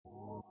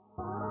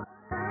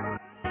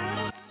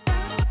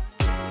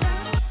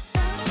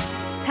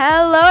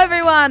Hello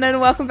everyone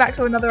and welcome back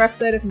to another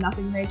episode of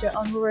Nothing Major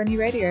on Waroni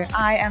Radio.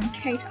 I am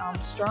Kate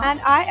Armstrong. And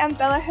I am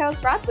Bella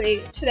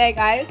Hales-Bradley. Today,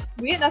 guys,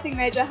 we at Nothing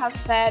Major have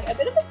prepared a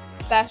bit of a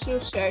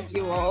special show for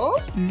you all.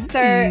 So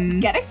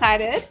get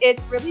excited.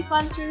 It's really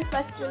fun, it's really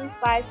spicy, it's really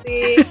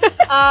spicy.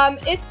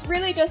 It's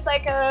really just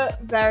like a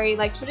very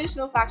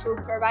traditional factual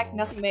throwback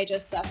Nothing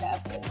Major circa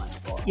episode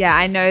 1-4. Yeah,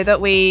 I know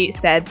that we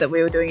said that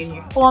we were doing a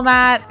new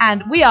format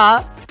and we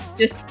are,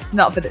 just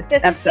not for this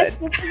episode.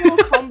 This is a little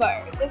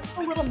combo. This is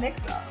a little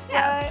mix-up.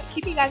 Yeah.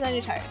 Keep you guys on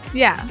your toes.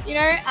 Yeah. You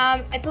know,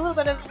 it's a little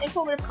bit of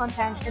informative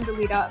content in the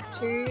lead up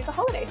to the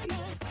holiday season.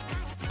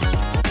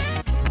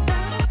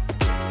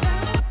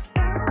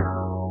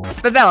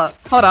 But Bella,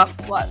 hold up.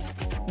 What?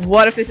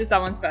 What if this is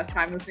someone's first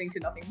time listening to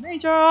Nothing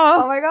Major?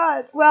 Oh my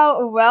god.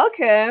 Well,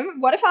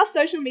 welcome. What if our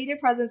social media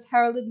presence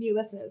heralded new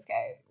listeners,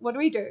 Kate? What do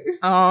we do?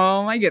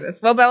 Oh my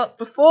goodness. Well, Bella,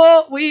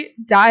 before we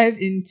dive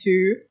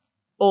into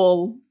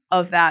all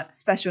of that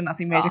special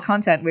Nothing Major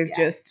content we've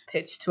just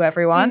pitched to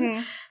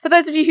everyone. For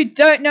those of you who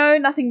don't know,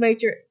 Nothing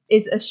Major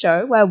is a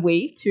show where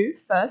we, two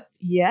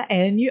first-year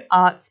ANU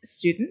arts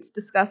students,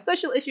 discuss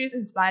social issues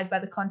inspired by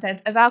the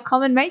content of our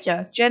common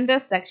major, gender,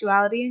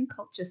 sexuality, and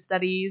culture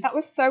studies. That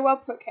was so well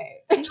put,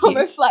 Kate. It's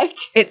almost like...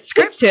 It's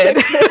scripted.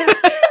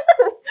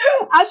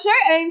 Our show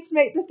aims to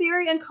make the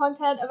theory and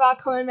content of our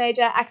common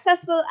major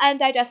accessible and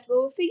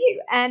digestible for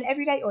you, an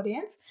everyday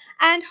audience.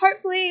 And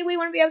hopefully we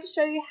want to be able to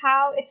show you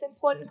how its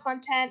important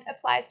content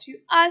applies to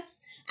us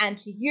and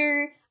to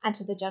you and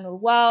to the general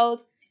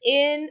world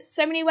in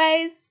so many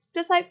ways,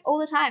 just like all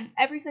the time,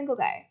 every single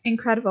day.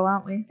 Incredible,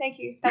 aren't we? Thank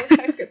you. That was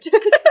so scripted.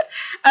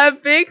 A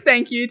big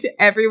thank you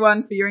to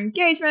everyone for your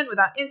engagement with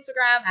our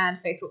Instagram and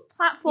Facebook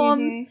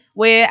platforms.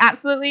 We're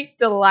absolutely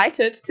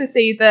delighted to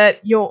see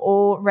that you're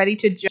all ready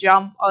to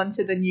jump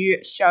onto the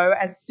new show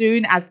as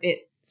soon as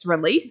it's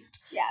released.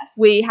 Yes.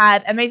 We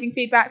had amazing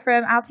feedback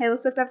from our Taylor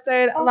Swift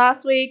episode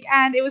last week,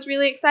 and it was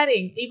really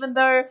exciting. Even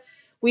though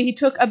we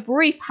took a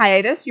brief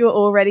hiatus, you were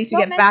all ready to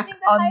get back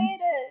on... hiatus.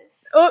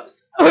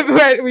 Oops.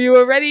 We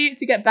were ready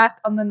to get back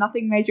on the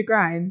Nothing Major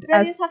grind No,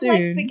 as soon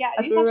you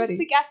just have to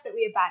forget that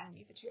we abandoned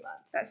you for 2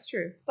 months. That's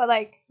true. But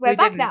we're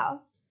back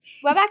now.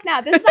 We're back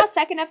now. This is our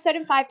second episode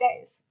in 5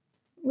 days.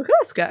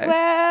 Let's go.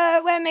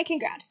 We're making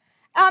ground.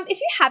 If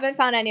you haven't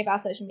found any of our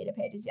social media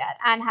pages yet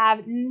and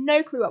have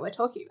no clue what we're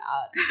talking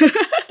about,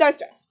 don't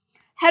stress.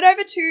 Head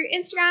over to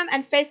Instagram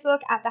and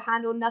Facebook at the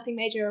handle Nothing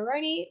Major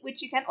Waroni,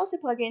 which you can also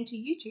plug into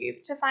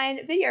YouTube to find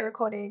video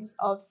recordings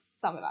of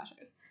some of our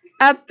shows.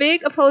 A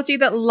big apology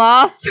that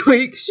last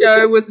week's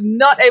show was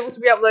not able to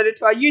be uploaded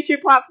to our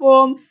YouTube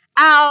platform.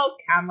 Our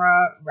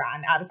camera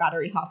ran out of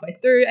battery halfway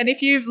through, and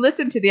if you've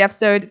listened to the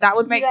episode, that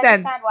would make sense. You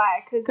understand why,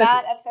 because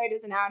that episode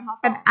is an hour and a half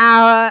long. An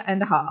hour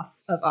and a half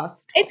of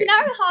us talking. It's an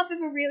hour and a half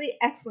of a really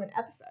excellent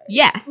episode.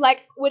 Yes.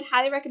 Would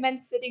highly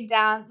recommend sitting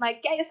down,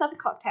 get yourself a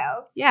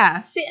cocktail. Yeah.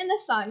 Sit in the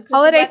sun, because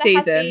Holiday the weather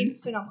season. has been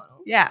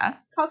phenomenal. Yeah.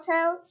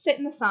 Cocktail, sit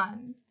in the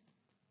sun,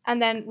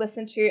 and then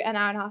listen to an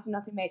hour and a half of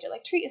Nothing Major.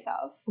 Treat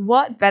yourself.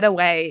 What better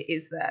way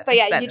is there? But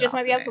yeah, you just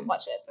won't be able to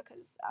watch it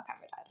because our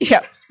camera died.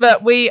 Yep,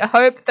 but we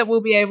hope that we'll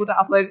be able to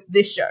upload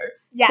this show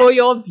for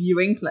your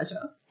viewing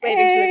pleasure.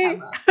 Waving to the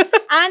camera.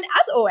 And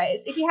as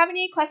always, if you have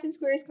any questions,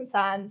 queries,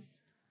 concerns,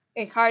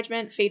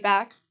 encouragement,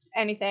 feedback,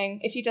 anything,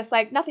 if you just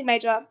Nothing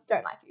Major,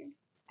 don't like you,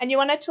 and you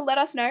wanted to let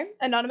us know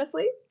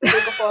anonymously, the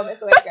Google form is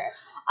the way to go.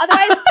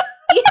 Otherwise,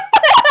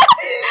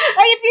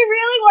 if you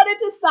really wanted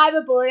to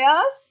cyberbully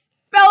us,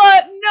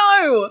 Bella,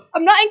 no!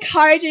 I'm not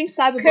encouraging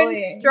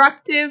cyberbullying.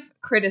 Constructive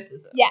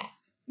criticism.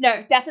 Yes.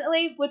 No,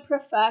 definitely would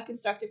prefer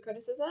constructive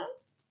criticism.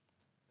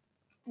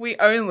 We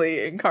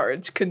only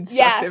encourage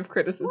constructive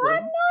criticism. Well,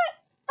 I'm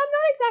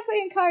not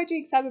exactly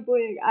encouraging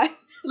cyberbullying.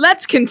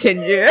 Let's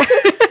continue.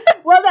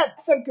 Well then,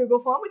 so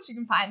Google form, which you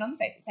can find on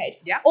the Facebook page.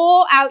 Yeah.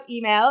 Or our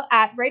email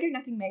at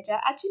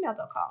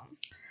radionothingmajor@gmail.com.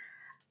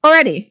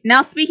 Alrighty,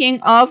 now speaking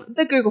of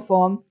the Google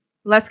form,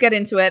 let's get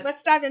into it.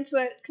 Let's dive into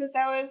it, because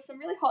there was some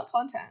really hot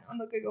content on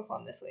the Google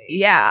form this week.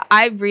 Yeah,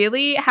 I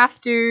really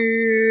have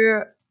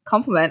to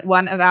compliment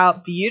one of our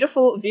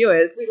beautiful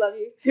viewers. We love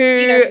you. Who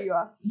you know who you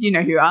are. You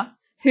know who you are.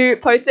 Who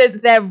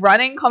posted their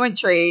running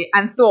commentary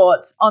and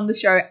thoughts on the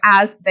show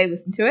as they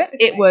listened to it.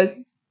 It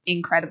was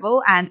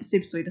incredible and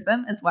super sweet of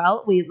them as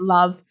well. We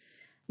love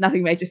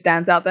Nothing Major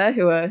stands out there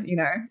who are,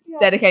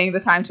 dedicating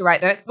the time to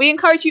write notes. We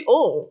encourage you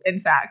all,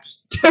 in fact,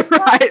 to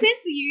write.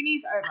 Since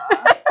uni's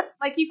over,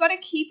 you've got to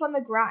keep on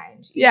the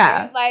grind.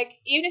 Yeah. Know?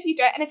 Even if you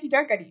don't, and if you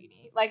don't go to uni,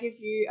 if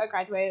you are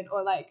graduated,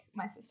 or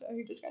my sister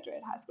who just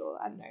graduated high school,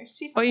 I don't know,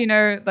 she's... Or,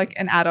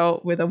 an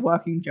adult with a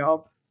working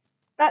job.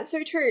 That's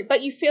so true.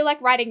 But you feel like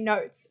writing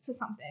notes for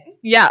something.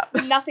 Yeah.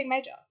 Nothing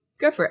major.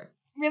 Go for it.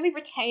 Really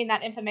retain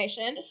that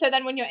information. So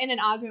then when you're in an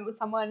argument with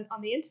someone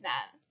on the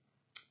internet,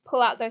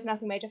 pull out those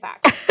Nothing Major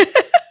facts.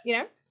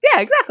 Yeah,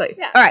 exactly.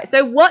 Yeah. All right,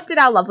 so what did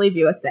our lovely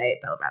viewer say,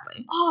 Bella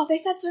Bradley? Oh, they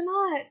said so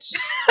much.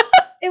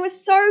 It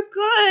was so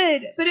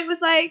good. But it was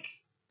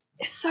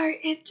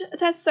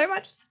there's so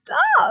much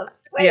stuff.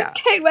 Wait,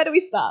 Kate, where do we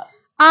start?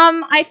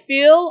 I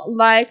feel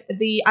like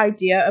the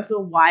idea of the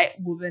white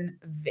woman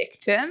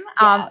victim,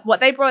 what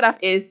they brought up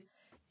is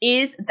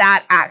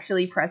that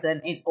actually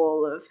present in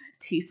all of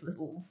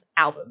T-Swizzle's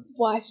albums?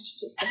 Why did you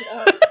just say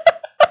that?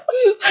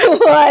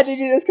 Why did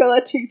you just call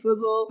it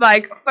T-Swizzle?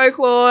 Like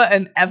Folklore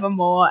and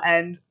Evermore,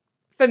 and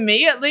for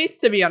me at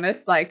least, to be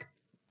honest, like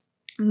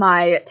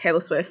my Taylor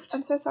Swift.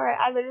 I'm so sorry.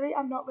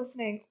 I'm not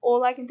listening.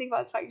 All I can think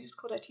about is the fact you just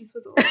called her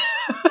T-Swizzle.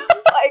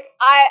 Like,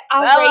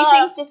 our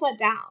ratings just went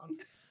down.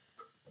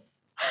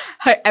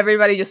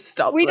 Everybody just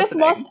stopped listening. Just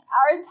lost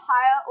our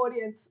entire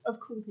audience of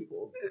cool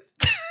people.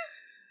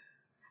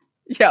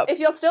 Yep. If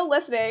you're still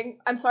listening,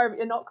 I'm sorry, but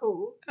you're not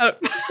cool. Oh.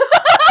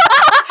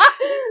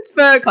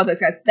 For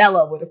context, guys,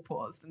 Bella would have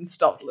paused and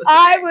stopped listening.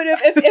 I would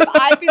have, if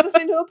I'd been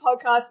listening to a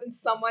podcast and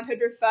someone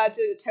had referred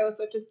to Taylor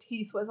Swift as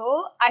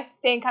T-Swizzle, I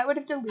think I would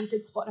have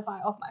deleted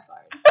Spotify off my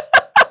phone.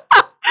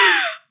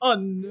 Oh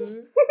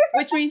no.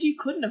 Which means you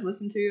couldn't have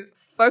listened to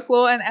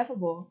Folklore and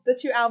Evermore, the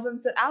two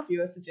albums that our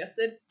viewer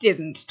suggested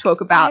didn't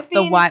talk about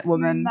the white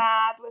woman.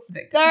 Mad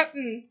listening.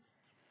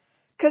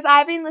 Because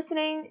I've been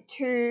listening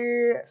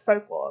to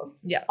Folklore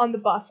on the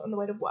bus on the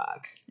way to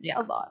work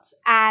a lot.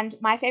 And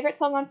my favourite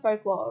song on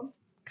Folklore,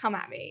 come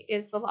at me,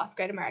 is The Last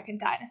Great American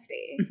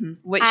Dynasty. Mm-hmm.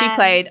 Which she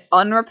played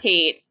on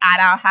repeat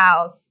at our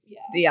house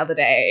the other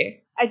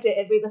day. I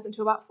did. We listened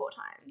to about 4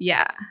 times.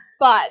 Yeah.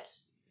 But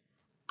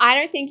I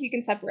don't think you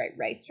can separate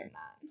race from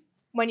that.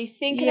 When you're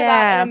thinking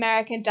about an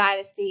American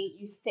dynasty,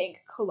 you think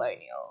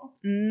colonial.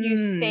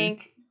 You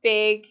think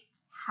big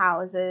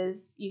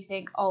houses, you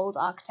think old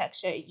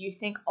architecture, you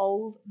think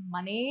old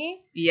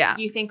money,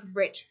 you think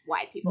rich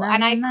white people.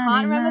 And I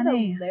can't remember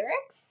the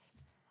lyrics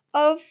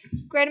of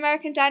Great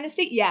American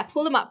Dynasty. Yeah,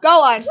 pull them up.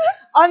 Go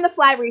on the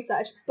fly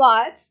research.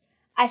 But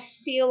I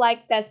feel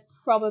like there's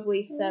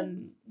probably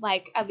some,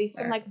 like, at least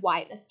some, like,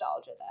 white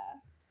nostalgia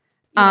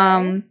there.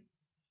 You know?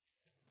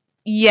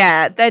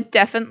 Yeah, there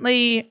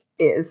definitely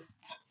is.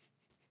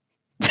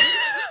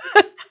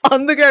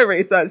 On the go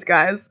research,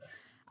 guys.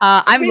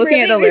 I'm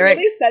looking at the lyrics.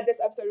 We really said this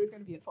episode was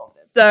going to be informative.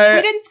 So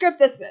we didn't script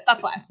this bit,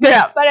 that's why.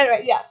 Yeah. But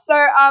anyway, yeah. So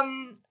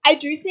I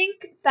do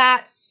think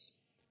that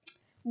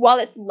while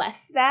it's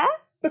less there,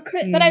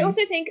 but I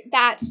also think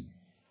that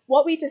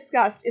what we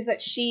discussed is that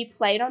she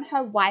played on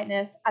her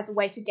whiteness as a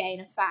way to gain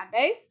a fan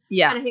base.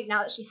 Yeah. And I think now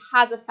that she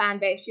has a fan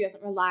base, she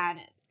doesn't rely on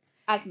it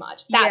as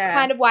much. That's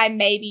kind of why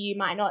maybe you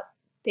might not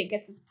think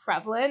it's as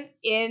prevalent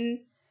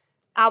in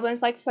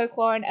albums like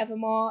Folklore and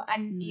Evermore,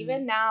 and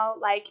even now,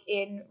 like,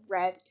 in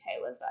Red,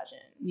 Taylor's version.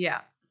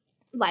 Yeah.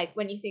 Like,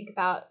 when you think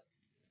about,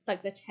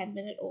 like, the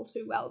 10-minute All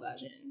Too Well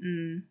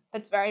version,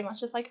 that's very much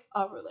just, like,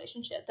 a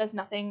relationship. There's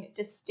nothing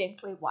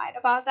distinctly white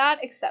about that,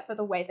 except for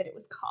the way that it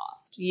was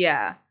cast.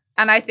 Yeah.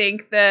 And I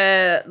think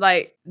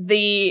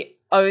the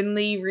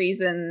only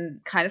reason,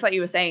 kind of like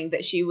you were saying,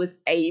 that she was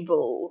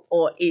able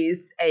or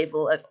is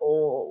able at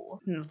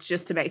all,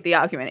 just to make the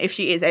argument, if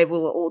she is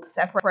able at all to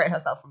separate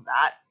herself from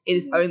that, it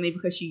is only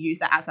because she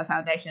used that as her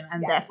foundation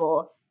and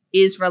therefore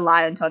is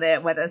reliant on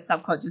it, whether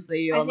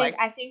subconsciously or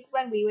I think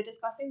when we were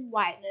discussing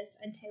whiteness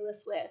and Taylor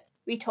Swift,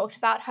 we talked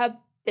about her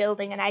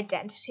building an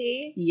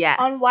identity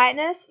on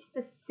whiteness,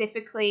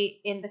 specifically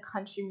in the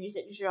country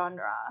music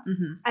genre.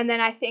 And then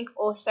I think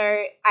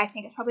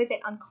it's probably a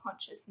bit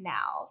unconscious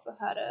now for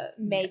her to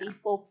maybe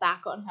fall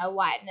back on her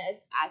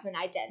whiteness as an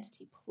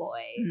identity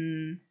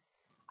ploy.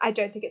 I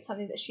don't think it's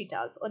something that she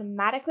does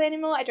automatically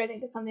anymore. I don't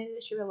think it's something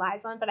that she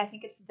relies on, but I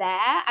think it's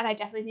there, and I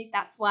definitely think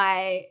that's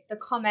why the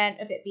comment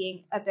of it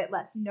being a bit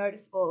less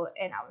noticeable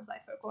in albums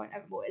like Folklore and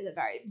Evermore is a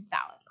very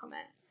valid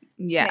comment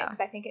to make,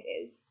 because I think it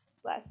is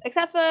less,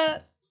 except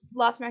for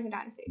Last American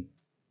Dynasty.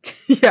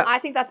 I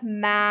think that's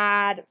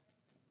mad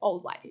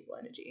old white people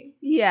energy.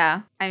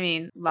 Yeah, I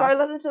mean, go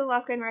listen to The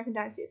Last Great American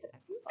Dynasty. It's an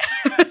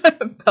excellent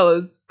song.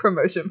 Bella's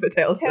promotion for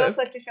Taylor Swift. Taylor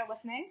Swift, if you're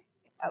listening,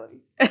 I love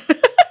you.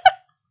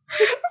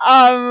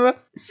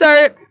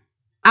 So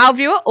our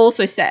viewer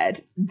also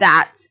said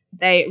that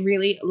they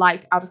really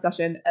liked our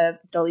discussion of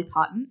Dolly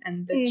Parton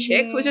and the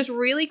Chicks, which is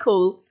really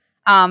cool.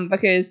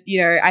 Because, you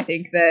know, I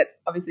think that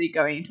obviously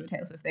going into a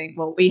Taylor Swift thing,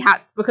 well,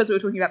 because we were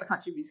talking about the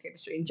country music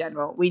industry in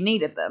general, we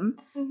needed them.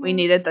 We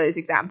needed those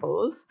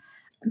examples.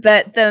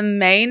 But the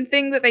main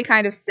thing that they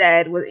kind of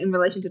said was in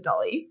relation to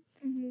Dolly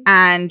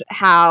and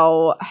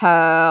how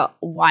her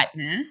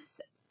whiteness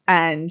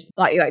and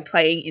like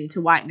playing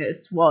into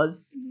whiteness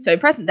was so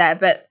present there.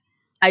 But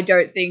I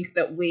don't think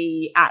that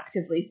we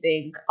actively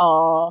think,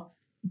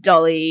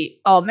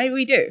 Dolly, maybe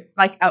we do.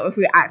 Like, if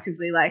we're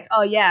actively like,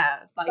 like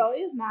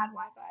Dolly is mad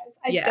white vibes.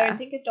 I don't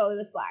think if Dolly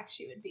was black,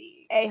 she would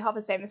be A, half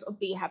as famous, or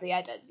B, have the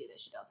identity that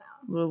she does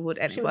now. Well, would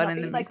anyone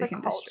in the music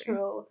industry?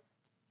 Cultural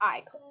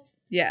icon.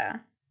 Yeah.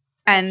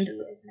 And she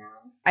is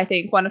now. I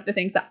think one of the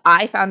things that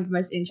I found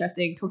most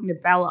interesting talking to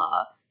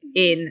Bella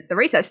in the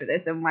research for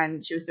this, and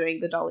when she was doing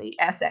the Dolly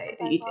essay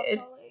that you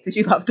did, because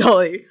you love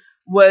Dolly,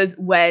 was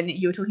when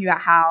you were talking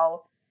about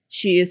how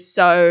she is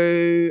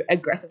so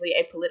aggressively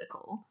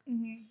apolitical.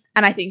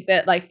 And I think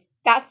that, like,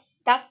 that's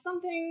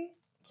something.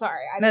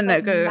 Sorry, I just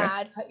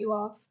cut you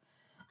off.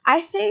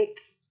 I think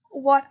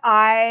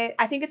I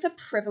think it's a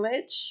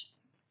privilege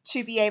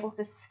to be able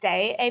to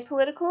stay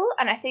apolitical,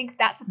 and I think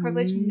that's a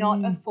privilege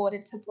not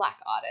afforded to Black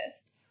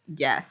artists.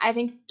 Yes. I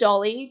think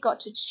Dolly got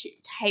to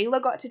Taylor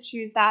got to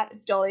choose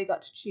that, Dolly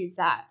got to choose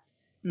that.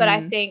 But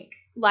I think,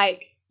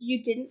 like,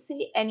 you didn't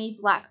see any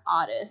Black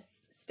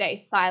artists stay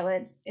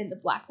silent in the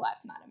Black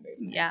Lives Matter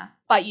movement. Yeah.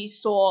 But you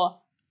saw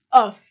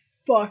a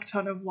fuck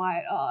ton of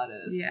white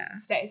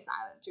artists stay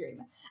silent during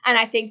that. And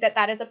I think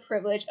that is a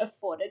privilege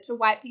afforded to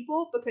white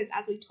people because,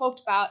 as we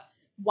talked about,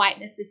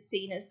 whiteness is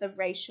seen as the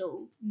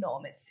racial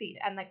norm. It's seen,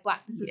 and like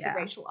Blackness is the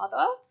racial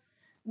other,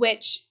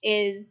 which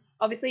is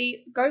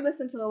obviously, go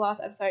listen to the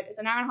last episode. It's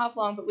an hour and a half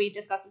long, but we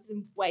discuss this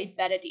in way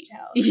better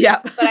detail. Yeah.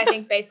 But I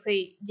think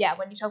basically,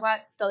 when you talk about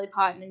Dolly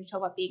Parton and you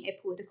talk about being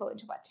apolitical and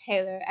you talk about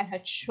Taylor and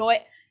her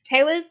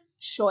Taylor's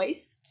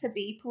choice to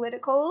be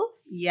political.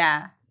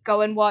 Yeah.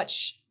 Go and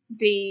watch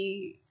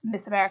the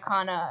Miss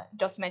Americana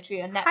documentary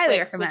on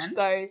Netflix, which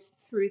goes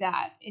through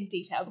that in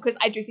detail, because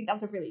I do think that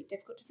was a really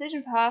difficult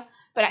decision for her,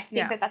 but I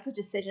think that's a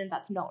decision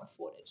that's not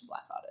afforded to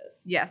Black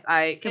artists. Yes,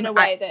 in a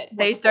way that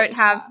they don't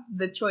have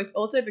the choice.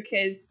 Also,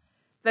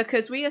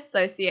 because we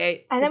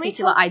associate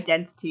particular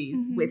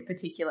identities with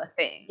particular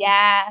things.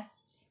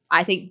 Yes,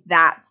 I think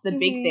that's the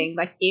big thing.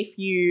 Like, if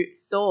you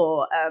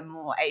saw a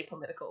more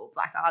apolitical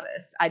Black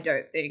artist, I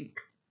don't think.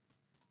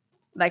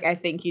 Like, I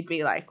think you'd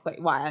be like, wait,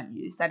 why aren't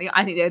you standing up?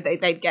 I think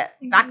they'd get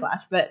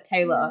backlash. But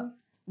Taylor,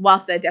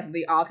 whilst there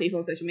definitely are people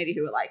on social media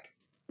who are like,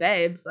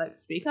 babes, like,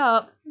 speak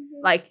up.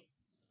 Like,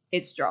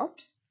 it's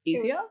dropped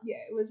easier.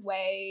 It was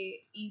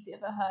way easier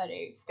for her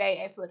to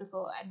stay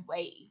apolitical and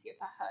way easier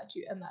for her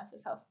to immerse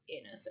herself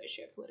in a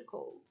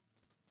socio-political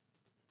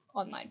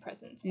online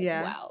presence as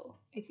well,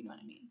 if you know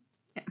what I mean.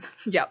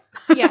 Yep.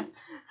 Yeah.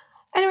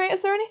 Anyway,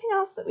 is there anything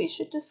else that we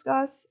should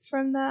discuss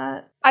from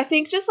that? I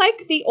think just,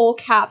 like, the all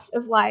caps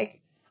of, like,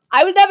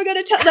 I was never going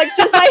to tell, like,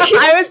 just, like...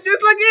 I was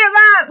just looking at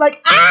that!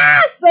 Like,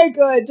 so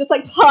good! Just,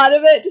 like, part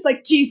of it, just,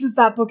 like, Jesus,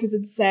 that book is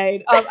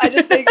insane. I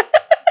just think,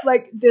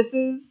 like, this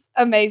is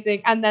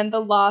amazing. And then the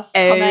last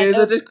comment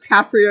the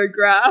DiCaprio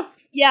graph.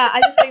 Yeah,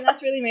 I just think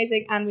that's really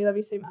amazing, and we love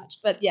you so much.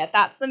 But, yeah,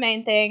 that's the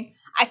main thing.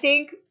 I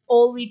think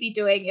all we'd be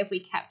doing if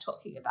we kept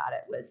talking about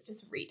it was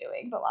just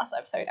redoing the last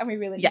episode, and we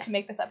really need to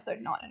make this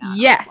episode not an hour.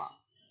 Yes.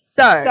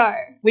 So,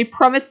 we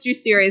promised you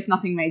serious,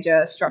 nothing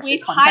major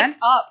structured content.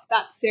 We hyped up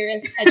that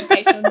serious,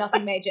 educational,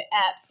 nothing major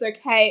eps. So,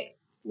 Kate,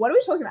 what are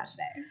we talking about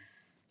today?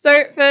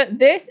 So, for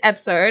this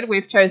episode,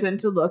 we've chosen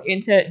to look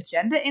into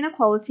gender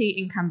inequality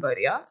in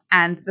Cambodia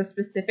and the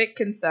specific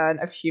concern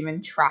of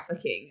human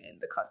trafficking in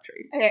the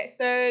country. Okay,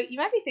 so you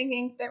might be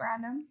thinking, a bit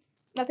random.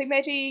 Nothing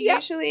major. You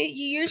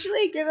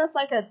usually give us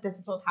like this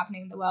is what's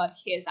happening in the world.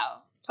 Here's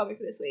our topic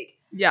for this week.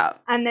 Yeah.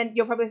 And then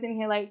you're probably sitting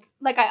here like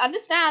I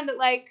understand that,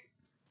 like,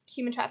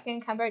 human trafficking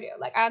in Cambodia.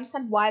 Like, I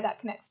understand why that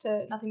connects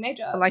to nothing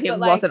major. But it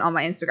wasn't on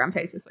my Instagram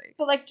page this week.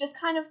 But, like, just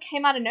kind of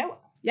came out of nowhere.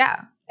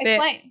 Yeah.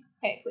 Explain.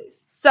 Okay,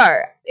 please. So,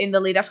 in the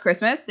lead up to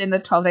Christmas, in the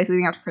 12 days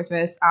leading up to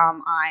Christmas,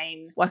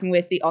 I'm working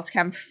with the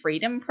AusCam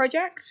Freedom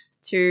Project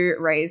to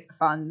raise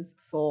funds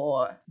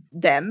for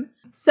them.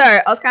 So,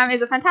 AusCam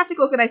is a fantastic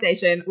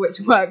organisation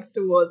which works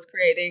towards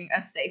creating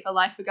a safer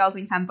life for girls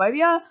in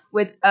Cambodia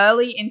with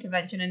early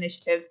intervention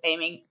initiatives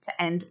aiming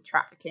to end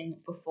trafficking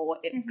before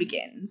it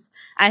begins.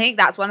 I think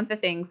that's one of the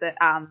things that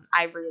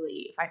I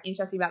really find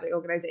interesting about the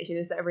organisation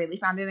is that it really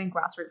founded in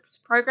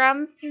grassroots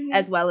programs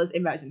as well as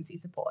emergency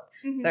support.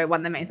 So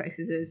one of the main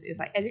focuses is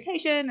like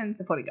education and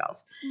supporting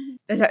girls.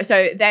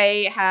 So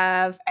they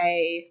have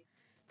a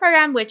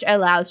program which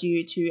allows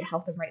you to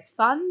help them raise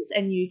funds,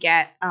 and you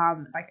get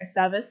like a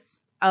service.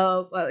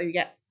 You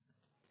get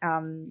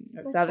a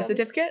service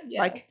certificate. Yeah.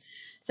 Like,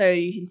 so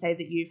you can say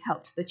that you've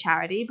helped the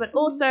charity, but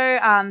also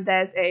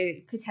there's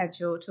a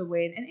potential to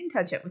win an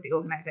internship with the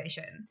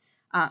organisation.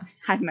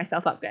 Hyping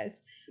myself up,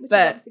 guys. Which would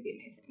obviously be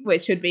amazing.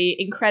 Which would be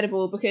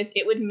incredible because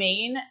it would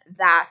mean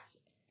that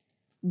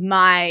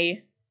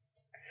my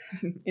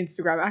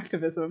Instagram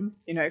activism,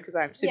 because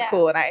I'm super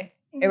cool and I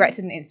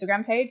erected an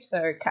Instagram page.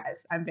 So,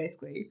 guys, I'm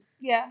basically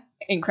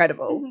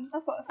incredible.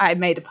 Of course. I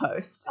made a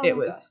post. It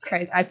was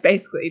crazy. I've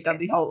basically done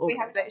the whole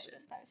organization.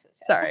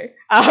 Sorry.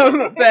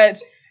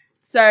 But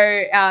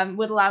so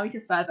would allow me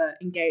to further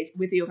engage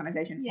with the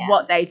organization,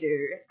 what they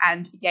do,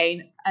 and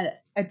gain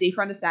a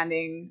deeper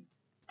understanding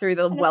through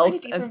the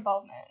wealth like of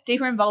involvement.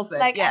 Deeper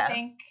involvement. Like, I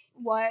think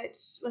what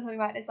we're talking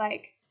about is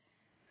like,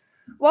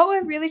 what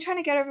we're really trying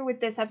to get over with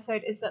this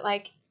episode is that,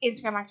 like,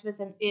 Instagram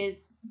activism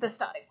is the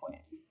starting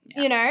point,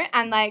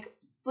 and like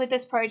with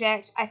this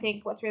project, I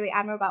think what's really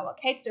admirable about what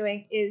Kate's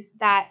doing is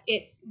that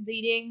it's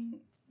leading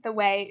the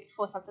way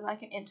for something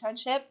like an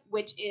internship,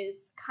 which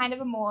is kind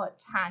of a more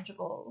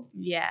tangible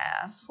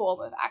form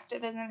of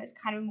activism. It's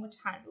kind of a more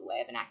tangible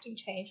way of enacting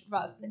change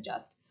rather than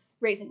just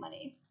raising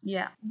money.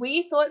 Yeah.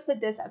 We thought for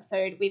this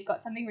episode, we've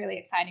got something really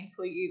exciting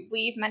for you.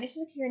 We've managed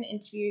to secure an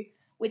interview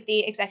with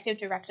the executive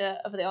director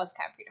of the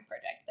AusCam Freedom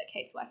Project that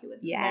Kate's working with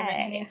at the moment.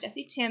 Her name's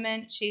Jessie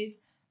Tierman. She's a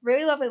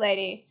really lovely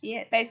lady.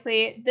 Yes.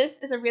 Basically,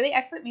 this is a really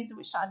excellent means in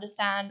which to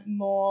understand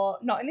more,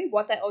 not only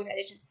what that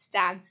organization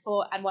stands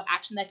for and what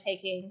action they're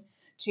taking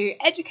to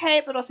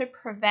educate but also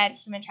prevent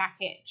human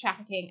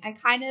trafficking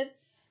and kind of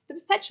the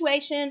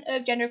perpetuation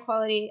of gender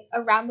equality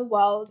around the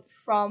world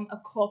from a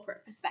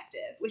corporate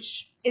perspective,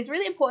 which is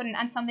really important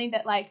and something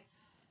that, like,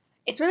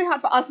 it's really hard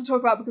for us to talk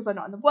about because we're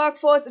not in the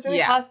workforce. It's really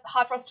hard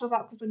for us to talk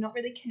about because we're not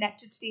really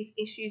connected to these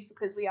issues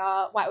because we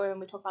are white women.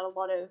 We talk about a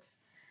lot of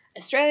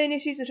Australian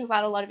issues. We talk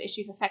about a lot of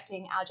issues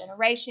affecting our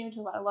generation. We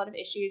talk about a lot of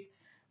issues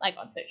like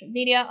on social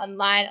media,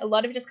 online, a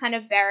lot of just kind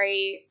of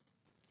very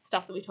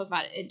stuff that we talk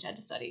about in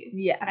gender studies.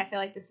 Yeah. And I feel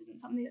like this isn't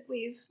something that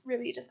we've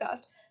really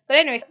discussed. But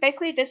anyway,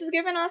 basically this has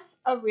given us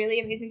a really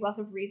amazing wealth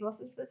of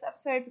resources for this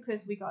episode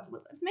because we got a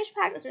little information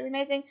pack. It was really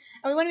amazing.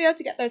 And we want to be able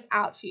to get those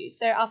out for you.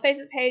 So our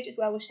Facebook page is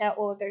where we'll share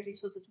all of those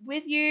resources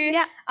with you.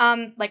 Yeah.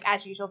 Like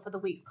as usual for the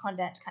week's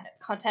content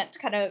to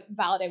kind of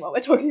validate what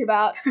we're talking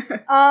about.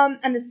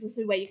 And this is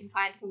also where you can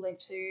find the link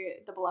to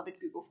the beloved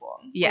Google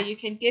form. Yes. Where you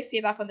can give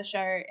feedback on the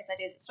show, its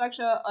ideas and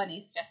structure, or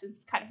any suggestions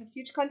kind of for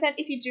future content.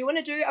 If you do want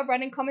to do a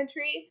running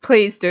commentary,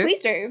 Please do. please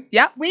do.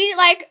 Yeah. We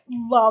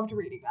loved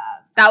reading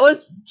that. That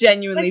was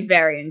genuinely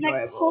very enjoyable.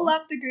 Like, pull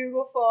up the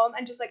Google form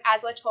and just, like,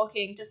 as we're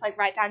talking, just, like,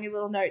 write down your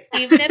little notes.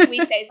 Even if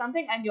we say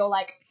something and you're,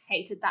 like,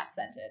 hated that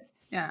sentence.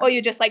 Yeah. Or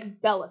you're just,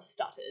 like, Bella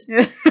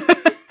stuttered.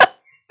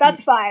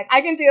 That's fine.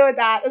 I can deal with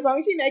that. As long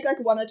as you make, like,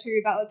 1 or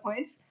 2 valid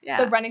points.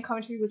 Yeah. The running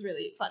commentary was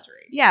really fun to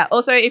read. Yeah.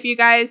 Also, if you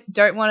guys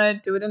don't want to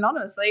do it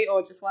anonymously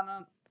or just want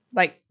to,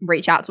 like,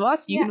 reach out to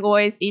us, you can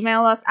always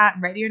email us at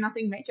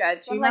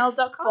radionothingmajor@gmail.com.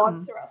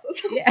 Sponsor us or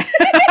something. Yeah.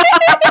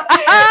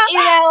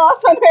 Email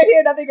us on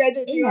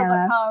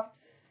radionothingmajor@gmail.com.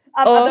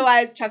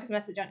 Otherwise, chuck us a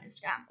message on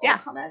Instagram or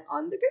comment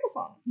on the Google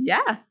form.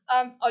 Yeah.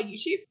 Or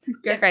YouTube.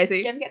 Go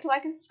crazy. Don't forget to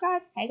like and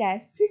subscribe. Hey,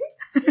 guys.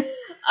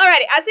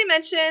 Alrighty, as we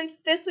mentioned,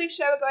 this week's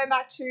show we're going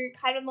back to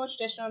kind of more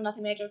traditional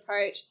Nothing Major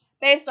approach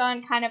based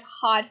on kind of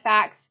hard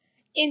facts,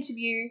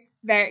 interview,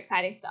 very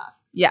exciting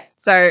stuff. Yeah.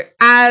 So,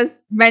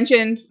 as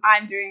mentioned,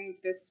 I'm doing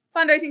this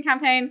fundraising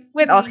campaign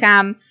with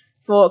AusCam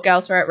for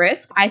Girls Who Are at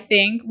Risk. I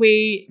think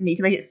we need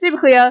to make it super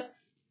clear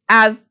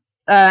as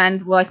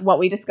and like what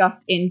we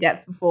discussed in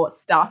depth before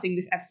starting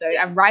this episode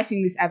and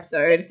writing this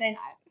episode.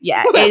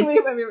 Yeah,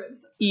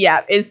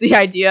 is the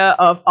idea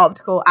of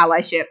optical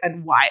allyship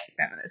and white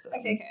feminism.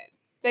 Okay.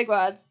 Big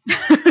words.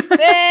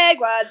 Big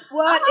words.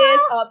 What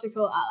is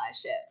optical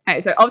allyship?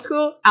 Okay, so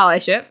optical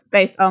allyship,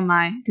 based on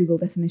my Google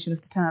definition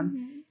of the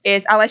term,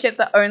 is allyship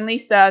that only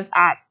serves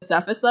at the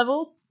surface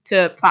level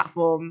to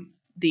platform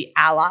the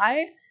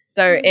ally.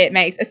 So it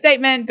makes a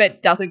statement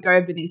but doesn't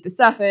go beneath the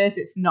surface.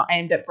 It's not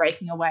aimed at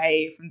breaking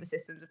away from the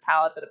systems of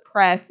power that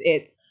oppress.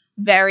 It's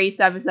very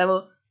surface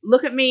level.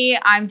 Look at me,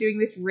 I'm doing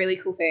this really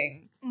cool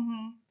thing.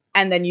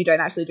 And then you don't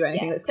actually do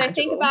anything that's tangible.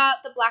 So think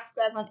about the black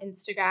squares on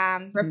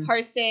Instagram,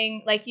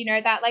 reposting, like, you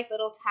know, that, like,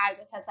 little tag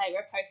that says, like,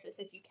 repost this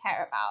if you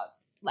care about,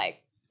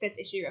 like, this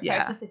issue.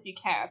 Repost this if you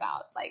care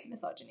about, like,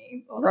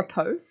 misogyny. Or, like,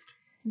 repost?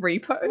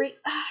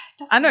 Repost?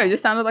 I know, it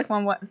just sounded like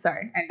one word.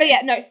 Sorry. Anyway. But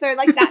yeah, no, so,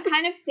 like, that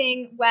kind of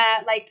thing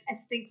where, like, I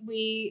think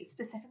we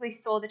specifically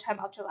saw the term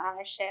optical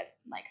allyship,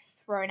 like,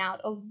 thrown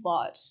out a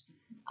lot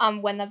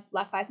when the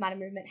Black Lives Matter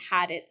movement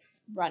had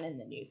its run in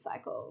the news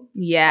cycle.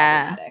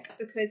 Yeah.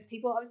 Because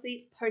people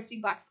obviously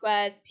posting black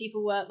squares,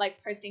 people were,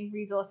 like, posting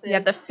resources. You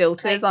have the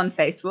filters on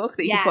Facebook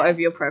that you can put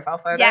over your profile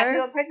photo. Yeah,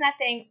 people were posting that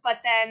thing.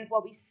 But then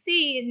what we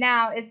see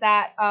now is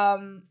that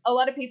a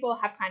lot of people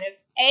have kind of,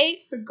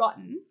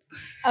 forgotten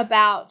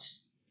about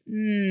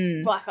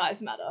Black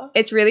Lives Matter.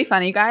 It's really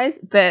funny, guys,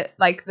 but,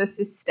 like, the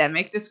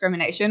systemic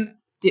discrimination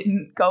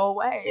didn't go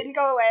away. Didn't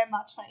go away in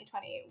March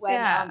 2020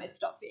 when it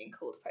stopped being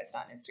cool to post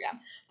on Instagram.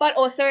 But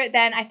also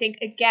then I think,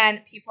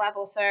 again, people have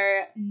also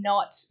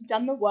not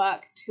done the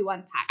work to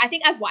unpack. I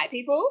think as white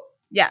people,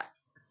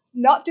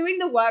 not doing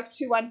the work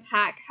to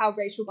unpack how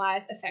racial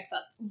bias affects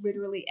us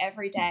literally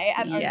every day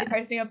and only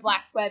posting a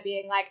black square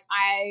being like,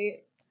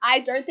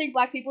 I don't think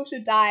black people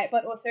should die,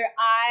 but also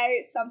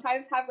I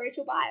sometimes have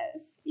racial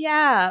bias.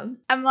 Yeah.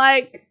 I'm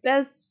like,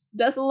 there's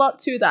a lot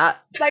to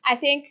that. Like, I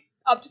think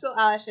optical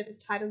allyship is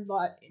tied a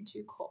lot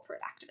into corporate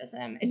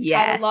activism. It's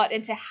tied a lot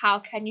into how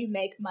can you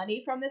make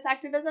money from this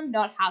activism,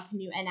 not how can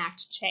you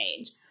enact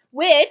change.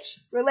 Which,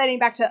 relating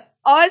back to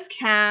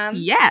AusCam,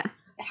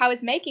 how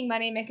is making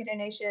money, making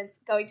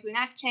donations, going to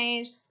enact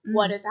change?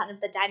 What are kind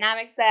of the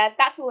dynamics there?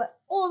 That's all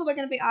that we're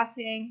going to be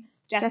asking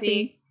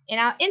Jessie in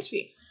our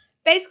interview.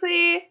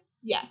 Basically,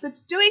 so it's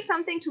doing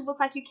something to look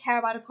like you care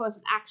about a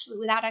cause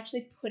without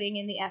actually putting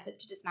in the effort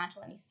to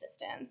dismantle any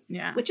systems.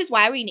 Yeah. Which is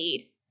why we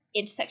need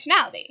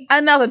intersectionality.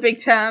 Another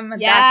big term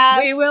that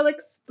we will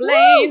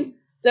explain. Woo!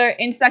 So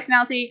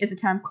intersectionality is a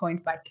term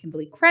coined by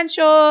Kimberly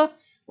Crenshaw.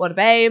 What a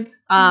babe.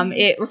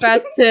 It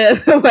refers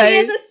to the way... She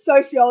is a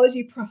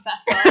sociology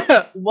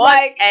professor.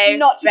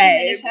 Not to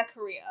diminish her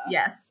career.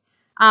 Yes.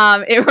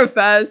 It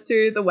refers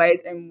to the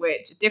ways in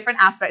which different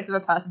aspects of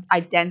a person's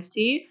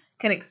identity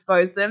can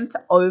expose them to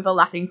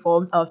overlapping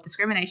forms of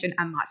discrimination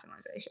and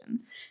marginalization.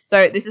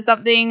 So this is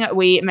something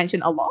we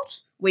mention a lot.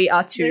 We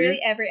are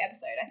literally every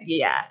episode, I think.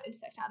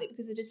 Intersectionality,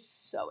 because it is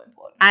so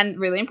important. And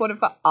really important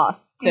for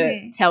us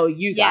to tell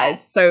you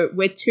guys. So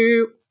we're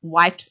two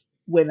white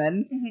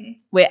women.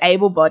 We're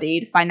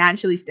able-bodied,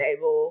 financially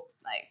stable,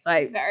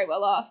 like very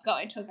well off,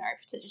 going to a very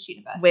prestigious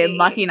university. We're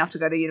lucky enough to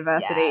go to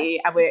university,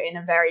 and we're in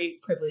a very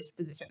privileged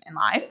position in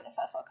life. In a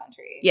first world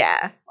country.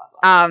 Yeah.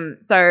 Blah, blah.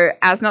 So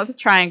as not to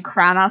try and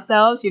crown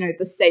ourselves,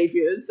 the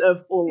saviors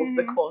of all of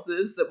the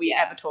causes that we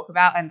ever talk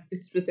about, and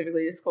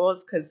specifically this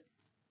cause, because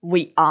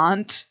we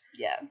aren't.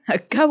 Yeah.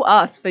 Go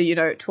us for,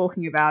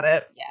 talking about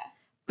it. Yeah.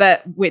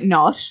 But we're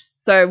not.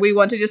 So we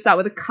want to just start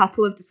with a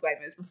couple of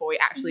disclaimers before we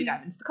actually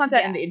dive into the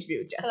content and the interview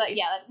with Jessie. So, like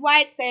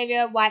white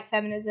savior, white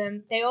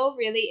feminism, they all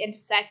really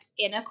intersect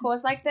in a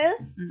cause like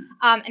this.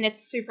 And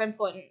it's super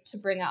important to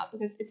bring up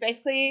because it's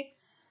basically,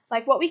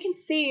 like, what we can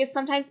see is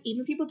sometimes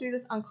even people do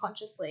this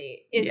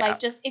unconsciously, is, like,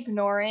 just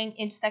ignoring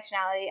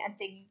intersectionality and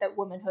thinking that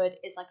womanhood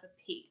is, like, the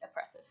peak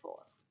oppressive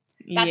force.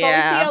 That's what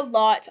we see a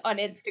lot on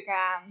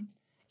Instagram.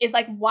 Is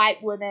like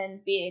white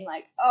women being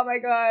like, oh my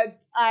god,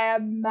 I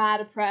am mad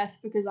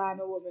oppressed because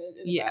I'm a woman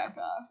in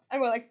America. And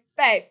we're like,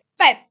 babe,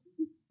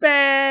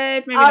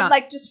 maybe not.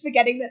 Like, just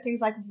forgetting that things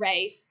like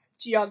race,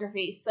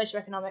 geography,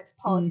 socioeconomics,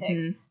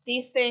 politics,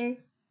 these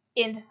things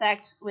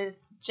intersect with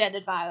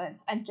gendered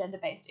violence and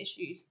gender-based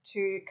issues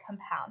to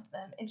compound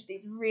them into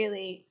these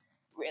really,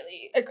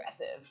 really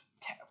aggressive,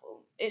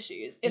 terrible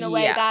issues in a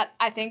way that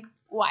I think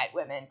white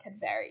women can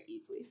very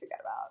easily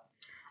forget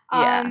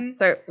about.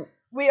 So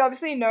we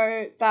obviously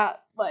know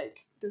that,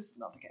 like, this is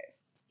not the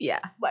case. Yeah.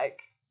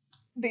 Like,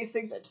 these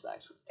things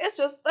intersect. That's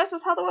just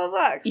how the world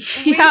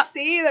works. Yeah. We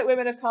see that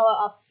women of colour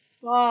are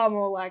far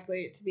more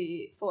likely to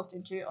be forced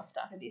into or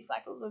stuck in these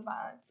cycles of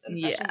violence and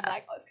oppression,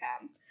 like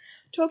AusCam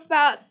talks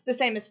about. The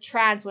same as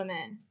trans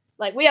women.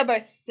 Like, we are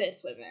both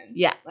cis women.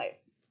 Yeah. Like,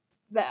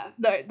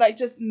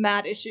 just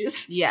mad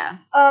issues. Yeah.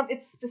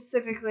 It's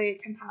specifically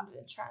compounded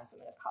in trans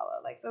women of colour.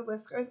 Like, the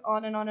list goes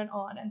on and on and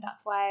on, and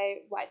that's why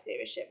white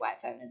saviorship, white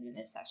feminism, and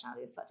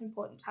intersectionality is such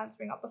important time to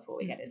bring up before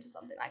we get into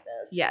something like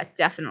this. Yeah,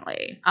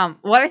 definitely.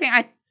 What I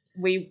think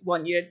we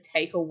want you to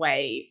take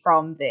away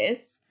from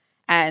this,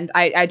 and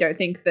I don't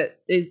think that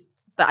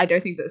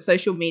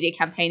social media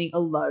campaigning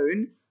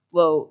alone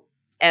will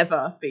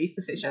ever be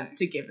sufficient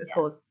to give this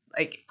cause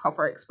like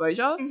proper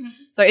exposure.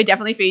 So it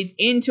definitely feeds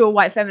into a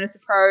white feminist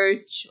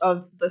approach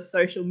of the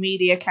social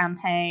media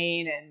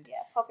campaign and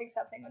popping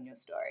something on your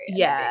story and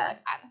being like,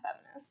 I'm a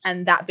feminist,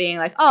 and that being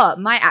like, oh,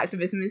 my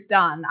activism is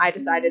done, I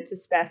decided to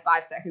spare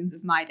 5 seconds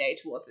of my day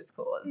towards this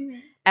cause.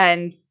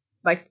 And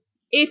like,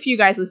 if you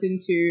guys listen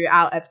to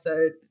our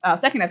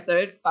second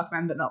episode, fuck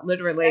men but not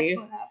literally,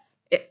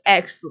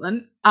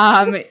 excellent.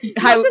 I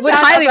would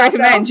highly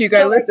recommend you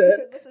go listen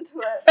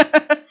to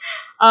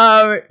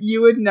it.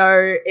 You would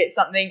know it's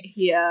something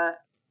here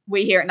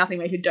we here at Nothing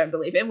Major don't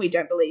believe in. We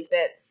don't believe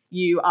that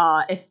you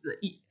are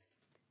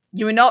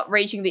not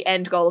reaching the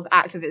end goal of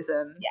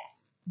activism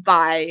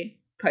by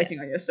posting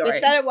on your story. We've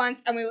said it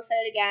once and we will say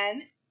it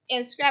again.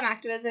 Instagram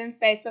activism,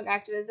 Facebook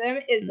activism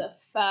is the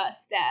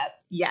first step.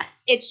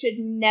 Yes. It should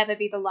never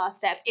be the last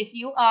step. If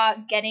you are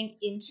getting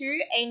into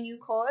a new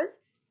cause,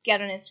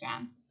 get on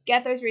Instagram.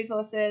 Get those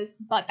resources,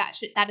 but that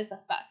is the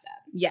first step.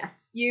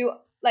 Yes.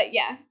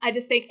 I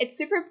just think it's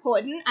super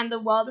important, and the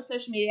world of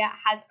social media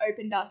has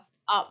opened us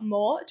up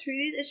more to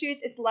these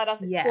issues. It's let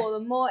us explore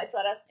them more. It's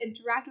let us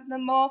interact with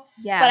them more.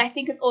 Yeah. But I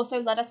think it's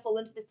also let us fall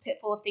into this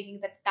pitfall of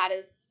thinking that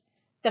is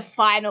the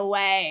final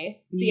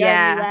way, the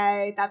only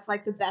way, that's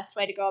like the best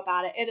way to go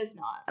about it. It is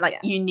not.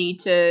 You need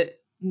to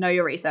know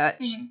your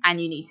research and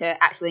you need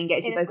to actually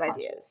engage with those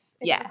ideas.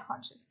 It's a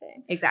conscious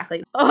thing.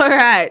 Exactly. All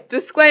right.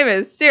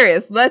 Disclaimers.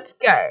 Serious. Let's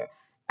go.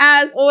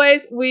 As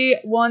always, we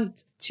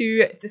want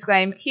to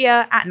disclaim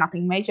here at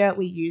Nothing Major,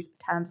 we use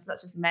terms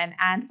such as men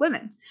and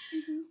women.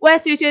 Where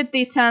suited,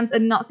 these terms are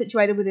not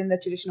situated within the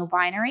traditional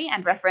binary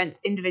and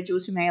reference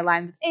individuals who may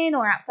align within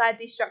or outside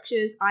these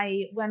structures,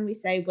 i.e. when we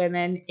say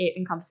women, it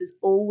encompasses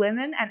all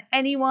women and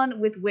anyone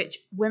with which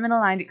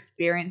women-aligned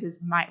experiences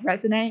might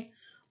resonate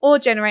or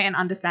generate an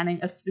understanding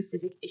of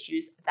specific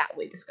issues that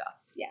we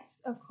discuss.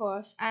 Yes, of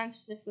course, and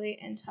specifically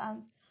in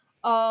terms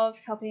of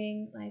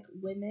helping like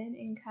women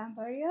in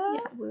Cambodia.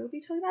 We'll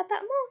be talking about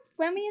that more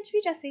when we interview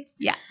Jessie.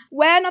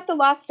 We're not the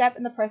last step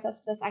in the process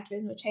of this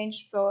activism or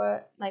change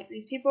for like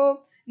these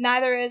people.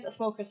 Neither is a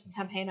small Christmas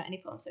campaign or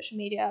any form of social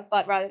media,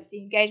 but rather it's the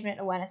engagement,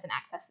 awareness, and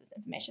access to this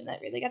information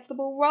that really gets the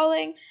ball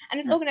rolling. And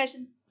it's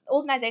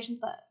organizations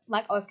that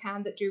like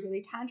AusCam that do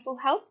really tangible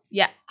help.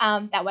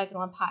 That we're going to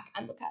unpack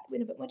and look at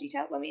in a bit more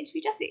detail when we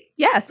interview Jessie.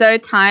 So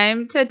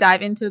time to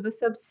dive into the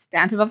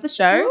substantive of the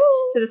show. Woo!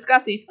 To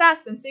discuss these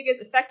facts and figures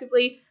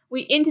effectively,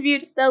 we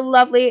interviewed the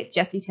lovely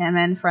Jessie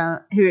Tierman,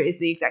 who is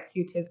the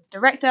executive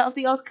director of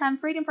the AusCam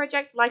Freedom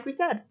Project, like we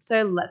said.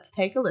 So let's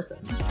take a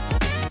listen.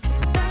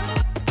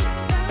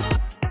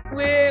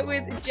 We're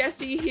with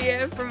Jessie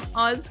here from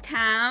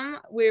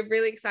AusCam. We're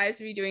really excited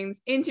to be doing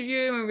this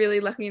interview, and we're really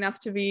lucky enough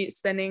to be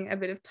spending a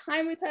bit of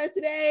time with her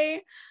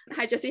today.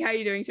 Hi, Jessie. How are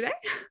you doing today?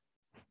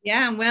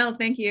 Yeah, I'm well,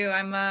 thank you.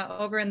 I'm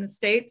over in the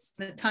States,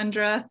 the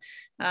tundra.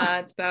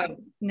 It's about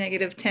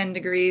 -10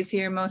 degrees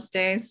here most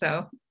days.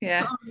 So,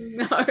 yeah. Oh,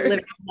 no.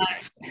 Living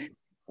life.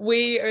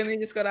 we only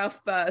just got our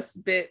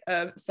first bit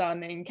of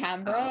sun in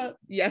Canberra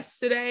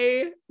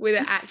yesterday, with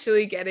it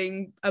actually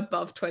getting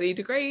above 20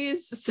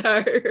 degrees.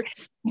 So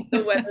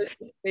the weather's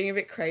just being a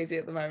bit crazy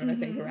at the moment, I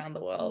think, around the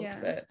world.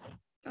 But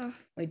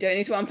we don't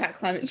need to unpack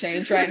climate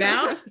change right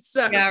now.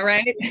 So yeah,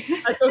 right.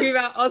 I'm talking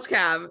about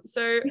AusCam.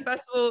 So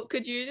first of all,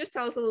 could you just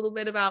tell us a little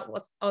bit about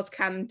what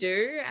AusCam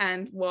do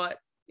and what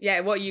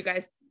you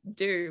guys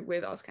do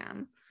with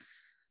AusCam?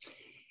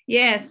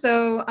 Yeah,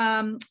 so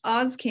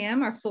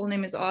AusCam, our full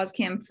name is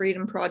AusCam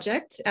Freedom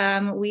Project.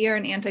 We are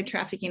an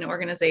anti-trafficking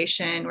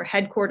organization. We're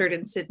headquartered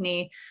in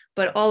Sydney,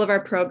 but all of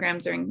our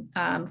programs are in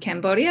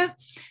Cambodia.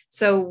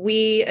 So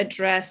we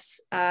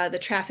address the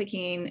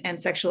trafficking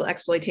and sexual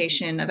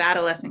exploitation of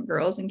adolescent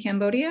girls in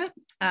Cambodia.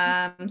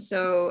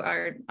 So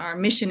our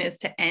mission is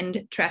to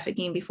end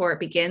trafficking before it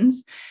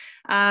begins.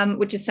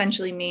 Which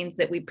essentially means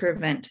that we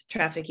prevent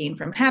trafficking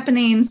from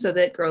happening so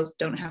that girls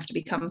don't have to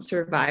become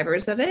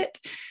survivors of it.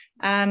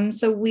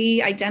 So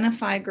we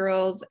identify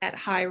girls at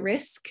high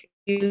risk,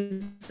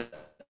 use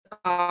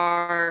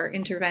our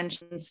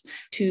interventions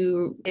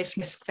to if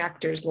risk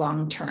factors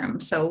long term.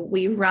 So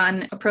we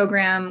run a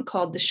program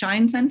called the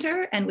Shine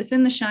Center, and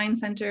within the Shine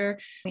Center,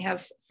 we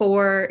have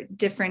 4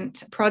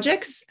 different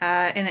projects,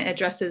 and it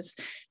addresses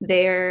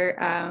their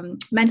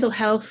mental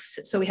health.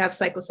 So we have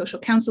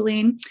psychosocial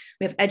counseling,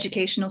 we have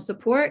educational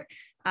support,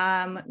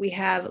 we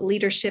have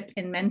leadership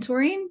and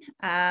mentoring,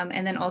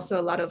 and then also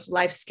a lot of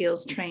life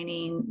skills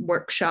training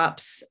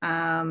workshops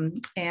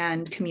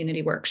and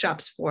community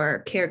workshops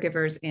for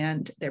caregivers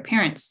and their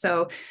parents.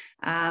 So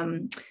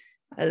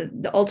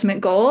the ultimate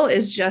goal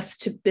is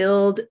just to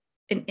build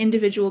an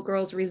individual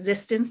girl's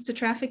resistance to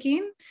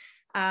trafficking,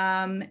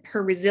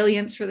 her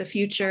resilience for the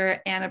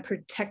future, and a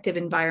protective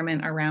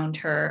environment around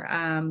her,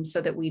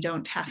 so that we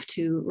don't have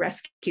to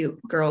rescue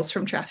girls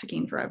from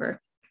trafficking forever.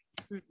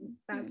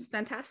 That's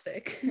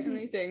fantastic.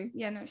 Amazing.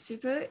 Yeah, no,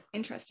 super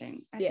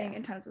interesting. I think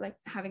in terms of like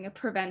having a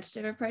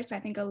preventative approach, I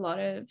think a lot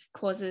of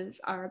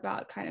causes are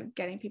about kind of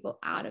getting people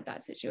out of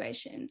that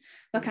situation,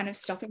 but kind of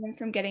stopping them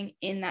from getting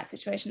in that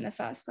situation in the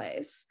first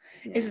place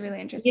is really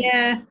interesting.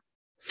 Yeah.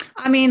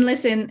 I mean,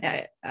 listen,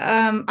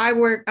 I've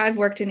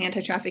worked in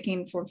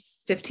anti-trafficking for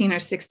 15 or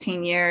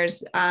 16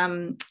 years.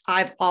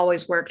 I've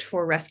always worked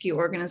for rescue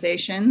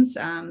organizations.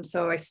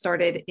 So I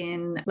started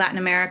in Latin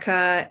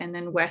America and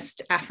then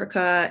West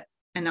Africa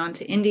and on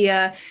to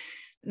India.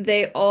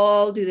 They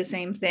all do the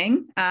same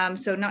thing.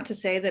 So not to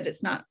say that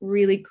it's not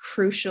really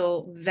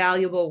crucial,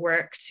 valuable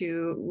work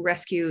to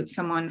rescue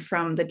someone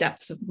from the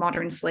depths of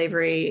modern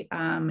slavery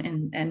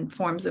and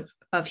forms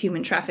of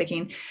human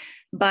trafficking.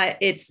 But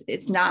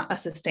it's not a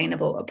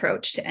sustainable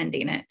approach to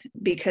ending it,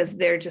 because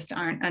there just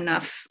aren't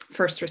enough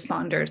first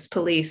responders,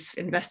 police,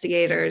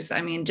 investigators.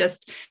 I mean,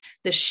 just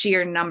the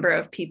sheer number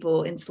of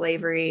people in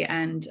slavery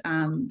and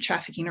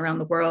trafficking around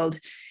the world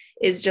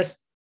is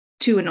just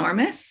too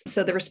enormous.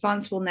 So the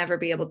response will never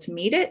be able to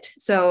meet it.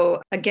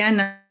 So again,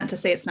 not to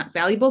say it's not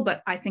valuable,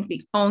 but I think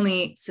the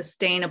only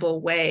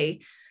sustainable way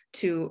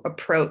to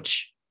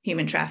approach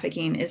human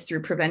trafficking is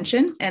through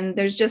prevention. And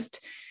there's just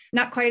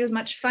not quite as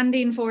much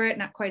funding for it,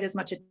 not quite as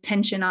much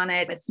attention on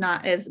it. It's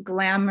not as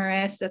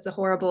glamorous. That's a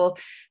horrible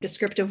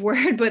descriptive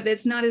word, but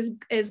it's not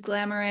as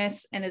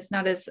glamorous, and it's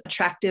not as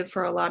attractive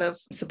for a lot of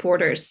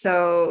supporters.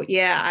 So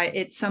yeah,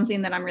 it's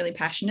something that I'm really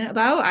passionate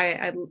about.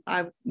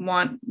 I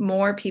want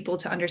more people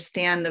to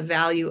understand the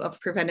value of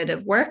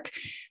preventative work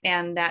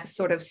and that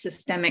sort of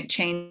systemic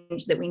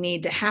change that we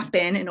need to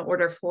happen in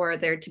order for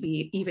there to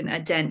be even a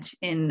dent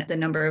in the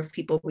number of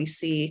people we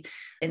see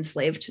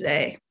enslaved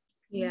today.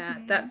 Yeah,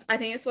 I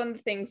think it's one of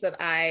the things that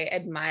I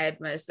admired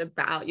most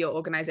about your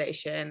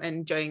organization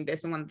and joining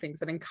this, and one of the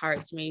things that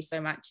encouraged me so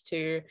much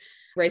to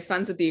raise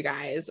funds with you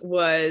guys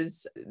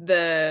was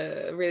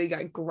the really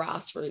like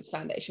grassroots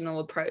foundational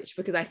approach,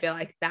 because I feel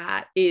like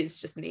that is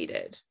just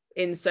needed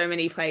in so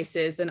many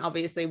places. And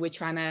obviously we're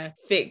trying to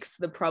fix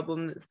the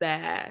problem that's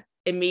there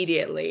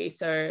immediately,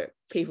 so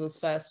people's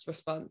first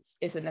response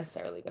isn't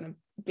necessarily going to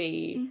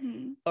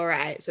be all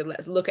right, so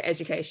let's look at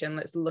education,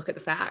 let's look at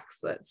the facts,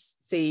 let's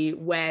see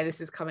where this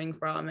is coming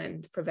from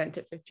and prevent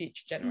it for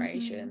future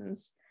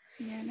generations.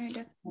 Yeah, no,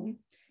 definitely.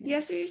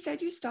 Yeah, so you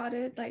said you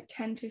started like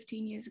 10-15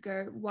 years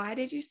ago. Why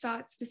did you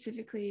start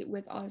specifically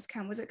with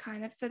AusCam? Was it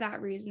kind of for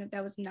that reason, if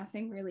there was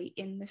nothing really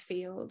in the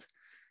field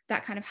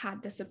that kind of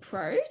had this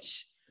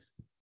approach?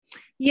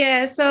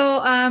 Yeah,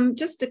 so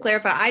just to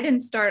clarify, I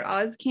didn't start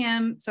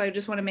AusCam, so I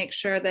just want to make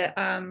sure that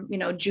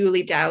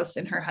Julie Dowse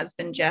and her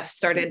husband Jeff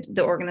started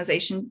the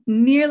organization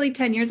nearly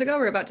 10 years ago.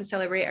 We're about to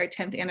celebrate our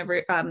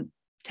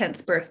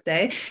 10th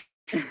birthday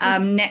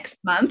next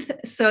month,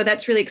 so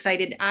that's really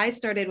excited. I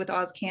started with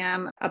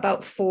AusCam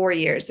about 4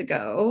 years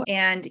ago,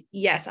 and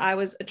yes, I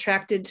was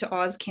attracted to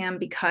AusCam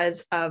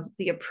because of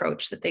the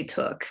approach that they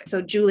took.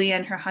 So Julie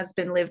and her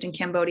husband lived in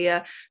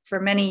Cambodia for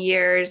many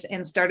years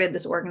and started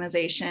this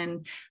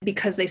organization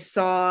because they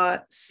saw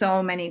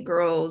so many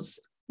girls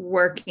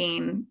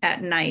working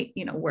at night,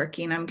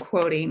 working, I'm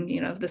quoting,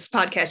 this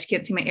podcast, you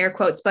can't see my air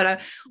quotes,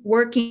 but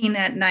working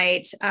at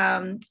night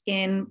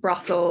in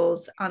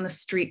brothels, on the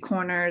street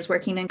corners,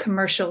 working in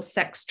commercial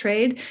sex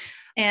trade.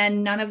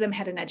 And none of them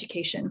had an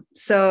education.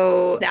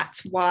 So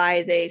that's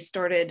why they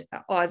started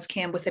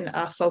AusCam with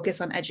a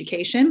focus on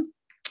education.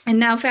 And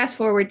now fast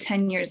forward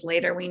 10 years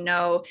later, we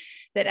know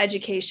that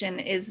education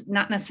is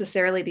not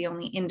necessarily the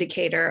only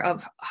indicator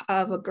of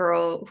a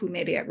girl who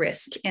may be at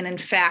risk. And in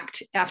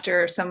fact,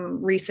 after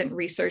some recent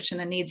research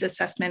and a needs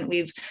assessment,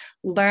 we've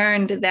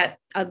learned that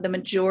the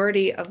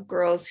majority of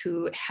girls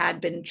who had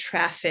been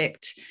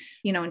trafficked,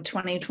 in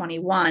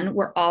 2021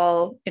 were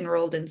all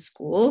enrolled in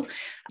school.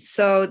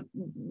 So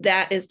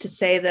that is to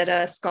say that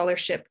a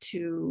scholarship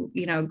to,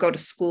 go to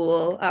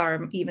school,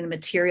 or even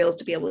materials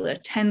to be able to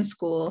attend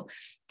school,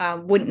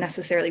 wouldn't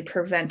necessarily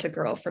prevent a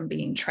girl from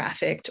being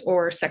trafficked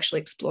or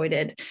sexually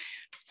exploited.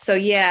 So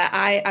yeah,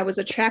 I was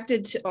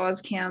attracted to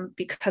AusCam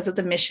because of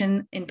the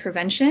mission in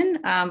prevention,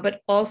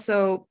 but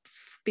also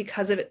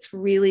because of its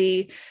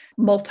really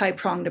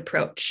multi-pronged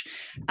approach.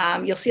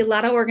 You'll see a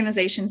lot of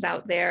organizations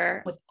out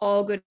there with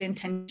all good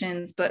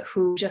intentions, but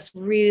who just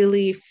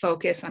really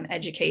focus on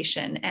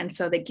education. And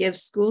so they give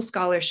school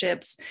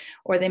scholarships,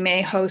 or they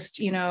may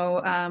host,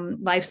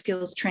 life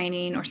skills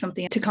training or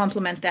something to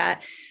complement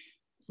that.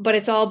 But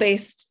it's all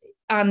based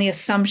on the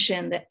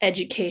assumption that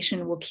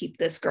education will keep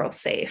this girl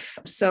safe.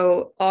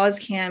 So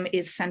AusCam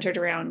is centered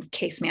around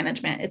case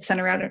management. It's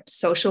centered around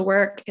social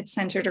work. It's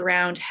centered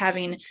around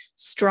having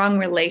strong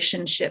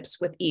relationships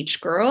with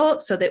each girl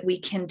so that we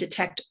can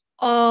detect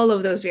all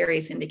of those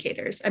various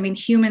indicators. I mean,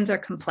 humans are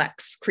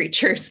complex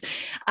creatures.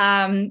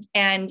 And,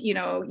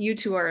 you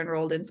two are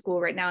enrolled in school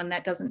right now, and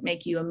that doesn't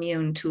make you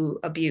immune to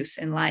abuse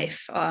in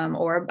life,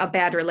 or a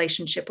bad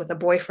relationship with a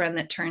boyfriend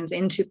that turns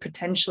into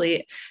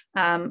potentially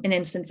an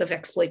instance of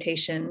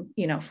exploitation,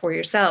 for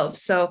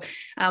yourselves. So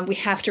we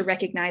have to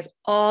recognize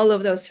all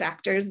of those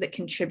factors that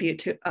contribute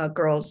to a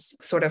girl's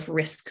sort of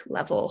risk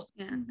level.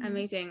 Yeah,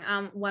 amazing.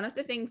 One of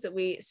the things that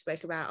we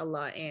spoke about a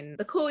lot in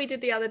the call we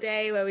did the other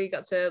day, where we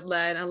got to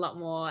learn a lot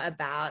more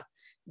about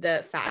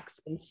the facts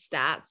and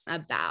stats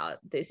about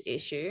this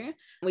issue.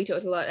 We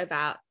talked a lot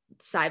about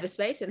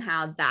cyberspace and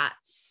how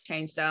that's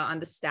changed our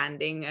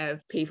understanding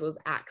of people's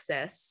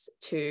access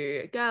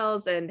to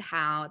girls and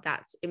how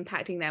that's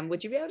impacting them.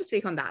 Would you be able to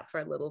speak on that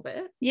for a little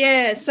bit?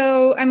 Yeah.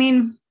 So, I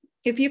mean,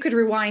 if you could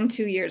rewind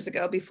 2 years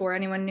ago, before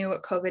anyone knew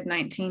what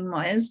COVID-19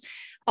 was,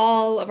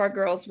 all of our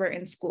girls were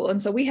in school.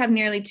 And so we have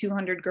nearly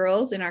 200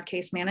 girls in our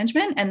case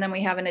management. And then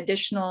we have an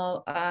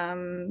additional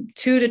 200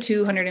 to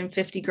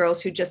 250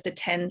 girls who just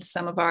attend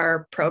some of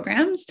our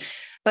programs.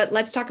 But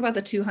let's talk about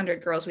the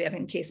 200 girls we have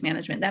in case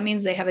management. That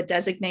means they have a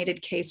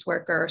designated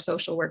caseworker or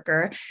social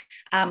worker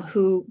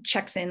who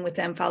checks in with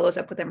them, follows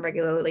up with them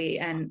regularly,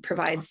 and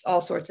provides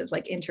all sorts of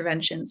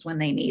interventions when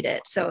they need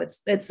it. So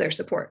it's their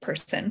support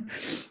person.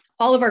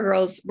 All of our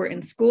girls were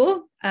in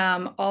school.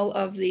 All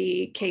of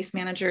the case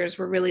managers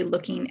were really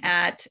looking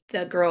at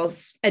the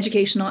girl's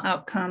educational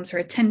outcomes, her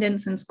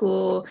attendance in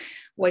school.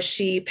 Was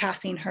she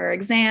passing her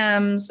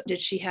exams?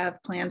 Did she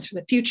have plans for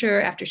the future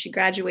after she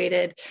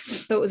graduated?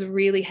 So it was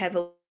really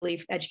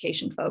heavily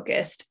education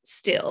focused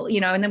still,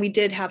 and then we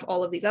did have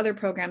all of these other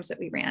programs that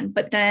we ran.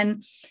 But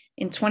then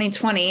in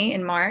 2020,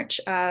 in March,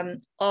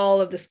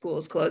 all of the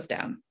schools closed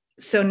down.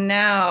 So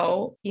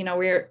now,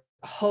 we're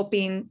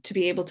hoping to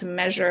be able to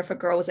measure if a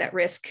girl was at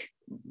risk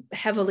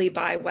heavily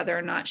by whether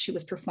or not she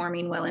was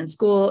performing well in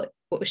school,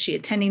 what was she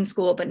attending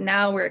school. But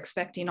now we're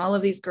expecting all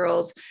of these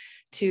girls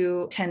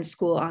to attend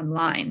school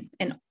online,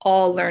 and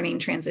all learning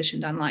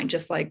transitioned online,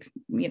 just like,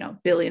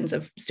 billions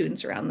of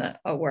students around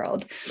the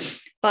world.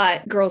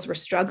 But girls were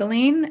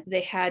struggling.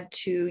 They had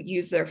to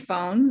use their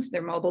phones,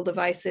 their mobile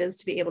devices,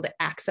 to be able to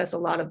access a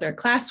lot of their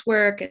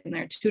classwork and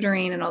their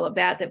tutoring and all of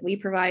that we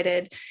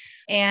provided.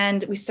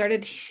 And we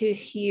started to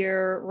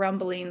hear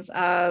rumblings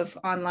of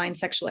online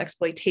sexual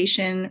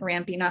exploitation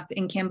ramping up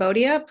in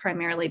Cambodia,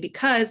 primarily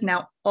because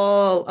now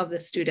all of the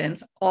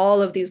students,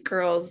 all of these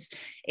girls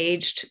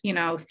aged,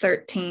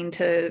 13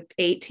 to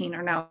 18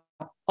 are now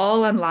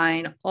all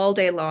online all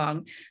day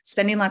long,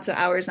 spending lots of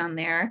hours on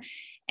there.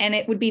 And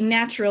it would be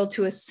natural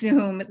to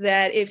assume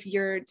that if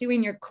you're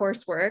doing your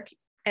coursework,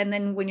 and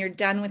then when you're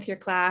done with your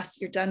class,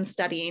 you're done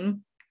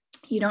studying,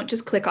 you don't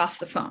just click off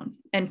the phone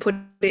and put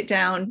it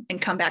down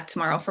and come back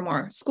tomorrow for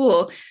more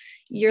school.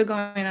 You're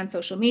going on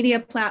social media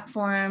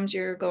platforms,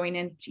 you're going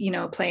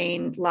into,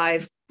 playing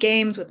live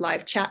games with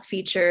live chat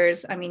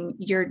features. I mean,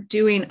 you're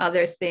doing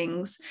other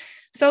things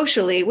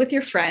socially with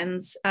your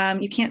friends.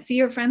 You can't see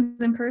your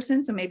friends in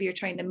person. So maybe you're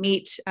trying to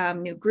meet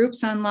new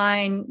groups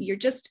online.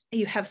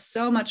 You have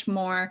so much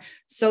more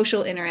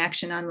social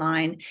interaction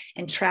online,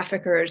 and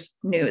traffickers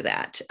knew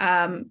that.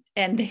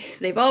 And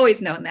they've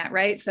always known that,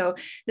 right? So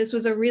this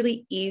was a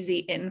really easy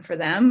in for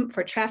them,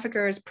 for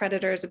traffickers,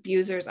 predators,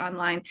 abusers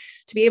online,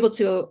 to be able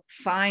to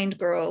find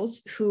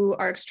girls who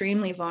are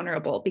extremely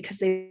vulnerable because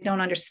they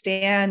don't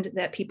understand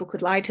that people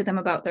could lie to them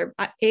about their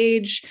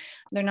age,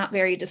 They're not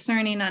very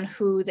discerning on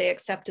who they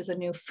accept as a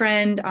new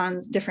friend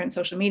on different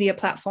social media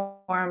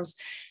platforms.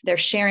 They're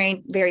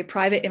sharing very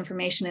private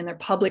information in their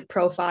public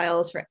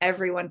profiles for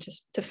everyone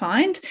to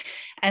find.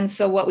 And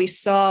so what we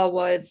saw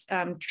was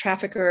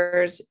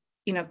traffickers,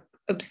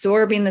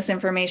 absorbing this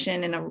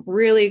information in a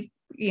really,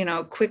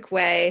 quick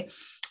way,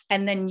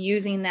 and then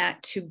using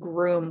that to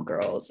groom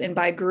girls. And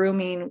by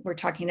grooming, we're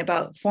talking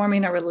about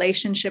forming a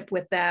relationship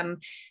with them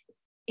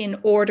in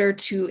order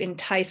to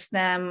entice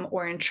them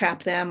or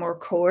entrap them or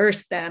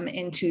coerce them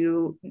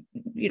into,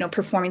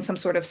 performing some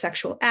sort of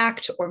sexual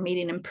act or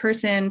meeting in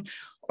person,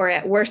 or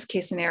at worst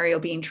case scenario,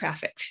 being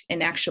trafficked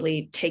and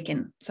actually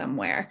taken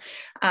somewhere.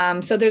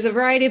 So there's a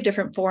variety of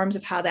different forms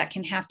of how that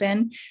can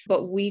happen.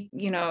 But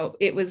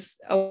it was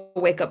a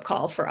wake-up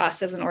call for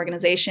us as an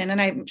organization,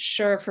 and I'm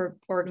sure for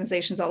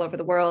organizations all over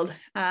the world,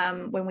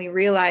 when we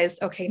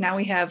realized, okay, now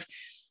we have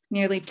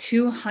nearly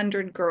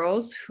 200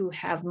 girls who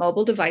have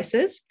mobile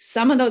devices.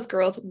 Some of those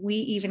girls, we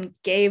even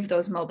gave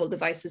those mobile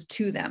devices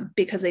to them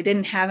because they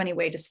didn't have any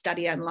way to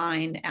study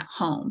online at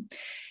home.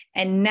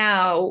 And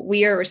now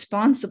we are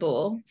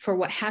responsible for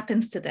what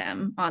happens to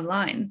them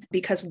online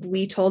because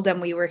we told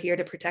them we were here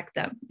to protect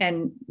them,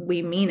 and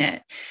we mean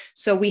it.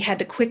 So we had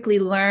to quickly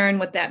learn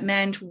what that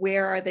meant.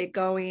 Where are they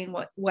going?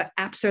 What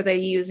apps are they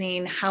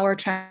using? How are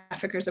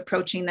traffickers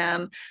approaching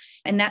them?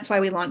 And that's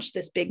why we launched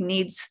this big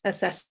needs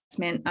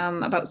assessment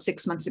about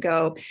 6 months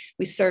ago.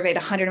 We surveyed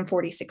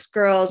 146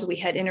 girls. We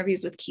had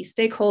interviews with key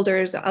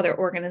stakeholders, other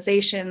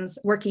organizations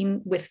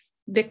working with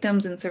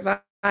victims and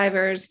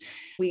survivors.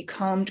 We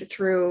combed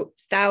through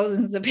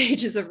thousands of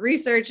pages of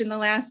research in the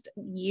last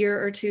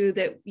year or two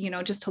that,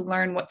 just to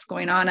learn what's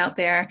going on out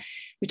there.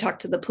 We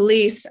talked to the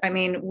police. I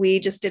mean, we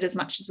just did as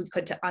much as we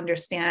could to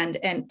understand,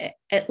 and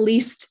at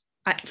least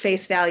at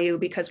face value,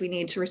 because we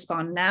need to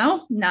respond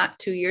now, not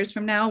 2 years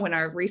from now when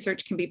our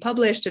research can be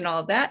published and all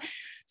of that.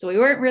 So we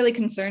weren't really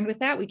concerned with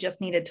that. We just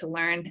needed to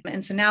learn.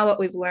 And so now what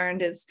we've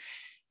learned is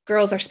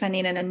girls are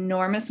spending an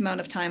enormous amount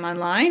of time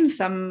online,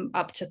 some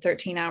up to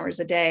 13 hours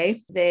a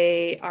day.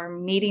 They are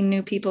meeting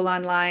new people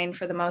online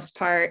for the most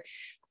part.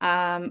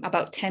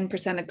 About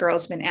 10% of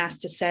girls have been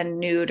asked to send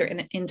nude or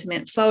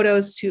intimate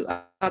photos to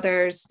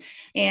others.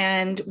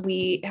 And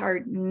we are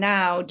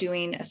now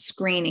doing a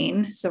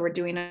screening. So we're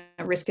doing a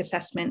risk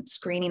assessment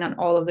screening on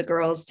all of the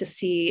girls to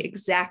see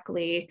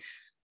exactly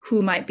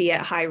who might be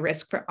at high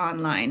risk for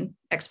online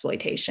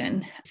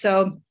exploitation.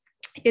 So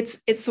it's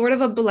sort of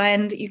a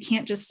blend. You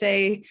can't just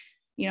say,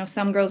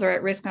 some girls are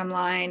at risk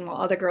online while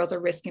other girls are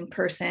at risk in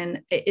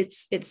person.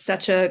 It's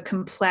such a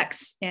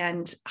complex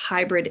and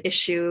hybrid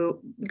issue.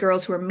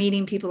 Girls who are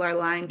meeting people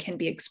online can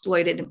be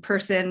exploited in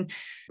person.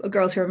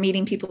 Girls who are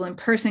meeting people in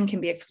person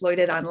can be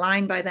exploited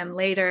online by them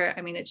later.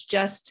 I mean, it's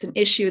just an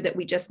issue that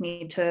we just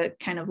need to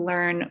kind of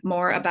learn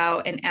more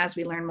about. And as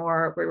we learn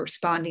more, we're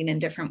responding in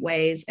different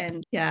ways,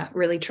 and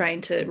really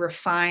trying to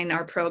refine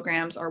our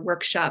programs, our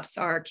workshops,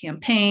 our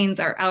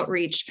campaigns, our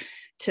outreach,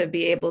 to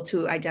be able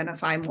to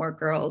identify more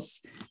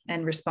girls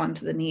and respond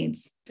to the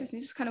needs.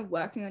 Just kind of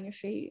working on your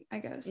feet, I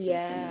guess.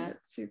 Yeah.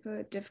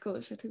 Super difficult,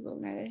 especially with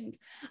organizations.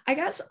 I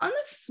guess on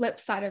the flip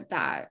side of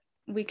that,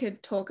 we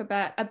could talk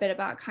about a bit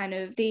about kind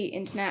of the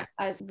internet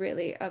as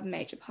really a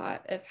major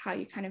part of how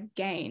you kind of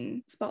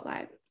gain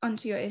spotlight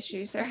onto your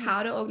issue. So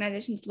how do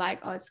organizations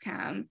like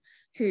AusCam,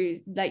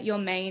 who's like your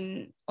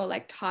main or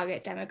like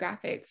target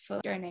demographic for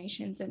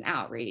donations and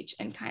outreach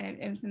and kind of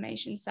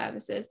information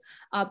services,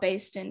 are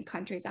based in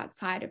countries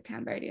outside of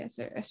Cambodia,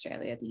 so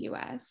Australia, the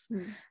US.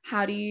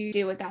 How do you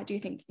deal with that? Do you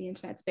think the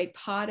internet's a big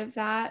part of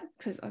that?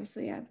 Because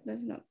obviously,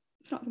 it's not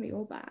going to be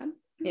all bad.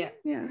 Yeah.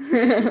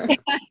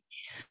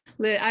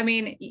 I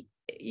mean,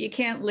 you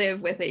can't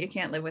live with it. You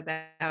can't live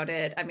without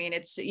it. I mean,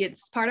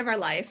 it's part of our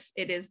life.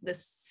 It is the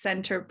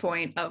center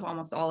point of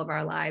almost all of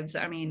our lives.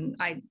 I mean,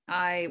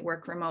 I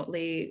work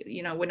remotely.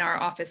 When our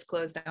office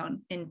closed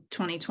down in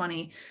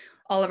 2020,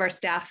 all of our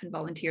staff and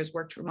volunteers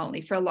worked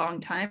remotely for a long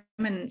time,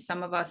 and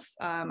some of us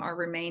are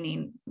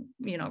remaining,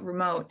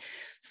 remote.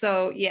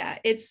 So yeah,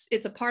 it's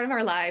a part of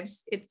our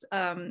lives. It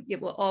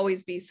will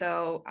always be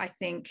so. I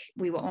think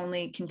we will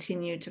only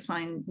continue to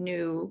find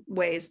new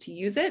ways to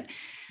use it.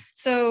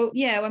 So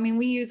yeah, I mean,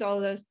 we use all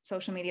those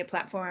social media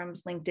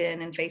platforms,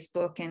 LinkedIn and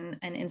Facebook and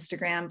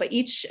Instagram, but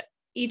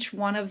each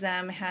one of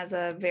them has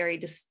a very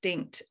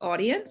distinct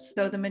audience.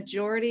 So the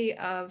majority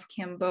of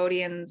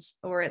Cambodians,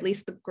 or at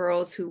least the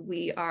girls who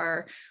we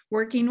are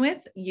working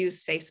with,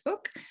 use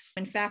Facebook.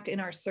 In fact, in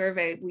our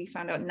survey, we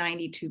found out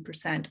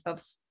 92%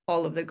 of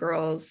all of the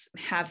girls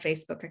have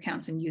Facebook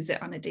accounts and use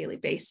it on a daily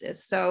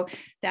basis. So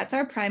that's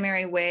our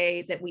primary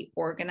way that we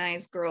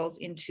organize girls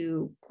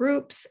into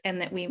groups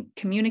and that we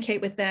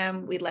communicate with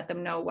them. We let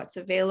them know what's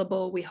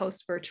available. We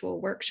host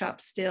virtual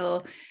workshops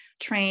still,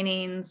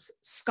 trainings,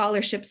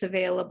 scholarships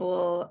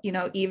available,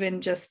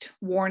 even just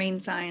warning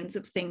signs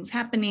of things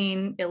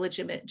happening,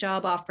 illegitimate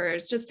job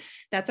offers,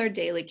 that's our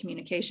daily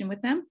communication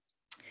with them.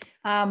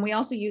 We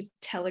also use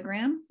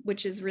Telegram,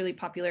 which is really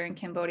popular in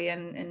Cambodia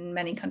and in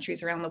many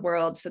countries around the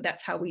world. So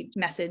that's how we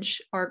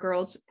message our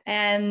girls.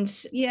 And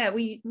yeah,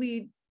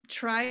 we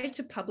try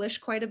to publish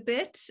quite a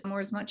bit, or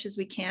as much as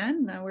we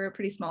can. We're a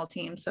pretty small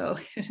team, so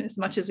as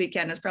much as we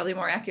can is probably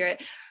more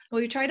accurate.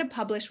 We try to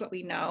publish what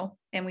we know,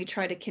 and we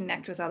try to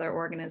connect with other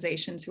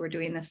organizations who are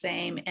doing the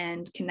same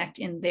and connect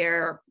in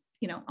their,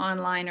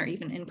 online or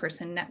even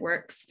in-person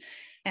networks.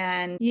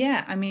 And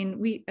yeah, I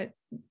mean,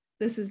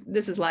 this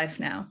is life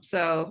now.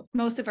 So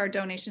most of our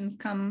donations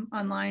come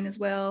online as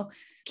well.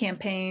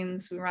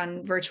 Campaigns, we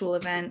run virtual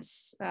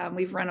events.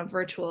 We've run a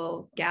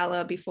virtual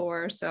gala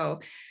before.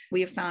 So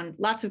we have found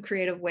lots of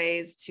creative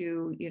ways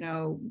to,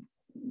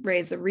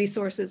 raise the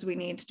resources we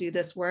need to do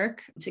this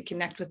work, to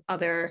connect with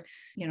other,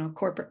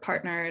 corporate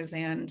partners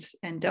and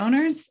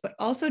donors, but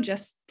also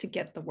just to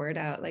get the word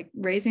out. Like,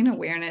 raising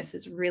awareness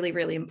is really,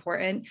 really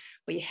important,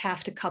 but you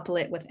have to couple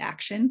it with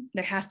action.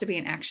 There has to be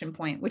an action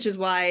point, which is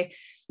why,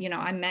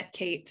 I met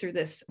Kate through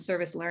this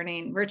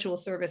virtual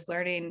service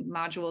learning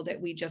module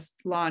that we just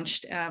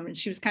launched. And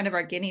she was kind of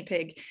our guinea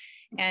pig.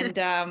 And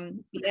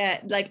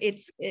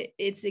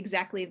it's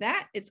exactly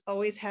that. It's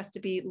always has to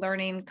be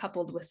learning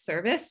coupled with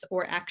service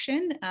or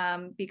action,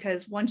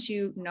 because once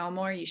you know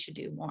more, you should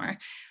do more.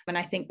 And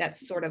I think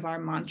that's sort of our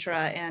mantra,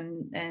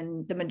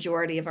 and the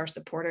majority of our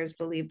supporters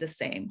believe the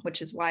same, which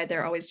is why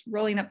they're always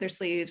rolling up their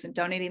sleeves and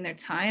donating their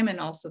time and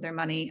also their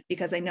money,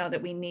 because they know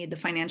that we need the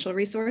financial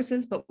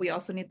resources, but we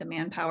also need the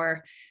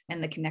manpower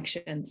and the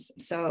connections.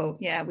 So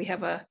yeah, we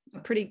have a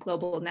pretty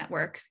global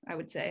network, I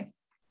would say.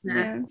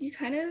 Yeah,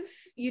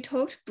 you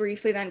talked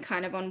briefly then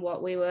kind of on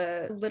what we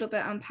were a little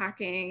bit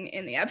unpacking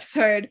in the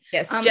episode.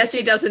 Yes,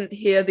 Jessie doesn't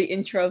hear the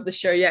intro of the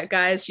show yet,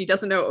 guys. She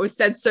doesn't know what we've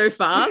said so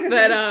far,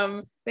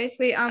 but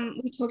basically,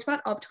 we talked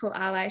about optical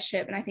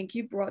allyship, and I think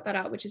you brought that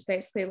up, which is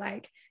basically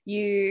like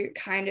you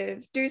kind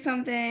of do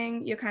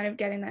something, you're kind of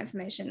getting that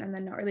information and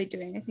then not really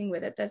doing anything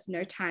with it. There's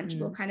no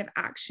tangible kind of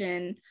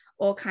action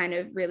or kind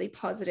of really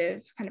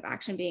positive kind of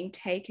action being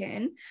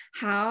taken.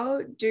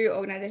 How do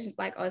organizations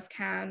like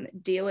AusCam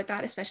deal with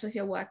that, especially if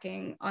you're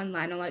working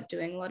online or like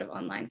doing a lot of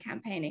online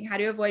campaigning? How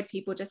do you avoid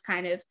people just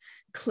kind of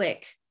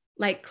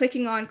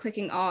clicking on,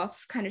 clicking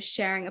off, kind of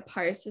sharing a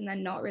post and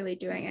then not really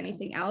doing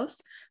anything else?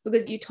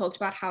 Because you talked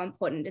about how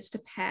important it is to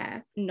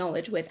pair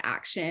knowledge with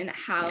action.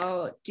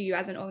 How do you,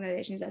 as an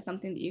organization, is that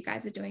something that you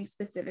guys are doing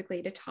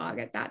specifically to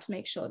target that, to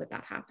make sure that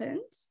that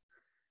happens?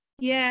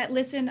 Yeah,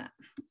 listen,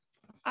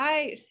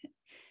 I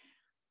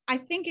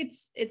think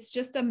it's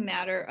just a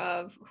matter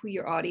of who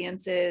your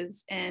audience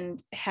is,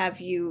 and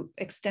have you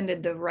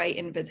extended the right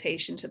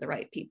invitation to the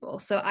right people.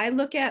 So I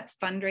look at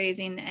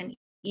fundraising and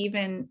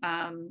even,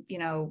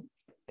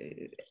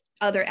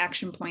 other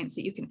action points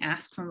that you can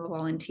ask from a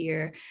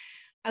volunteer.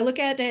 I look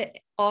at it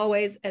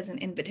always as an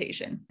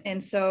invitation.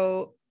 And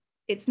so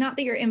it's not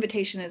that your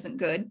invitation isn't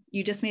good.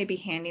 You just may be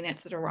handing it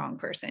to the wrong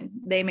person.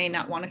 They may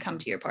not want to come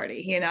to your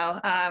party,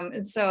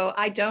 And so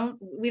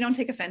we don't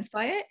take offense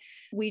by it.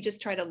 We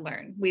just try to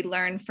learn. We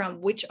learn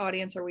from which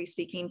audience are we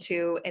speaking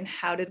to and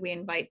how did we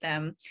invite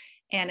them?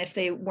 And if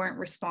they weren't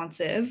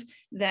responsive,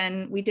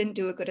 then we didn't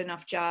do a good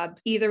enough job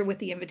either with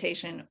the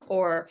invitation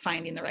or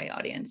finding the right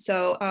audience.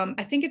 So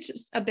I think it's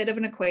just a bit of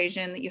an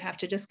equation that you have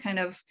to just kind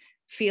of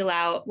feel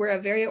out. We're a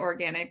very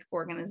organic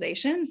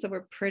organization, so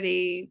we're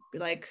pretty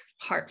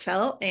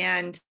heartfelt.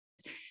 And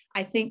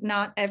I think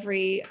not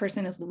every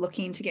person is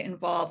looking to get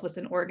involved with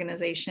an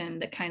organization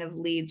that kind of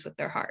leads with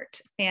their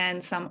heart,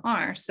 and some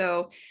are.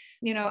 So,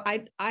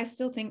 I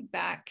still think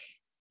back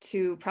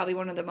to probably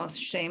one of the most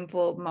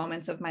shameful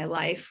moments of my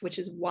life, which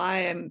is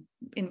why I'm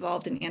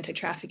involved in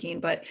anti-trafficking.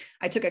 But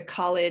I took a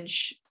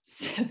college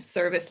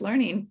service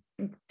learning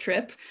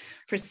trip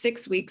for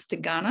 6 weeks to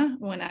Ghana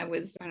when I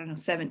was,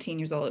 17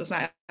 years old.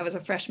 I was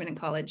a freshman in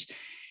college.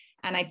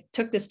 And I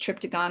took this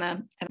trip to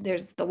Ghana, and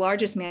there's the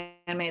largest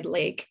man-made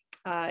lake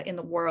in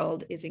the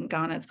world is in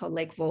Ghana. It's called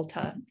Lake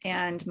Volta.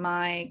 And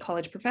my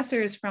college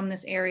professor is from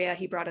this area.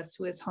 He brought us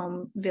to his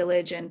home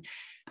village and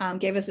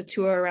gave us a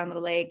tour around the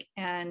lake.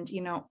 And,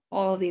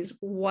 all these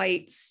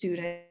white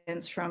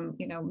students from,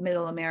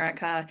 middle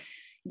America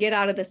get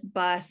out of this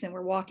bus, and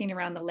we're walking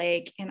around the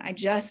lake. And I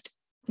just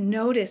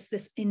noticed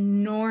this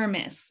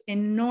enormous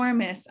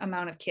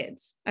amount of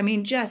kids. I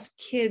mean, just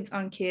kids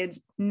on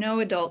kids, no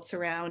adults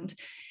around.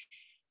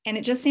 And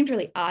it just seemed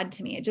really odd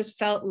to me. It just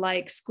felt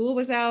like school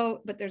was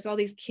out, but there's all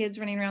these kids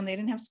running around. They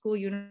didn't have school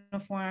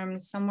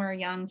uniforms. Some were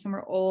young, some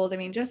were old. I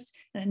mean, just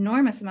an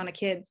enormous amount of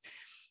kids.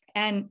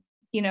 And,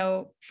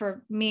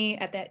 for me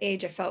at that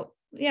age, I felt,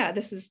 yeah,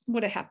 this is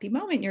what a happy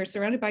moment. You're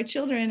surrounded by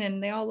children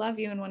and they all love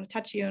you and want to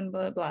touch you and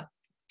blah, blah, blah.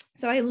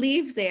 So I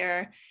leave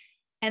there.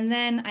 And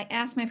then I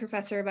asked my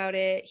professor about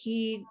it.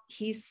 He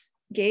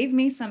gave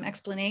me some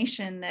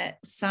explanation that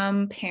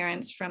some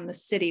parents from the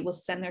city will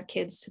send their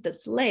kids to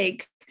this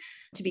lake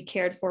to be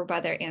cared for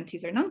by their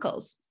aunties and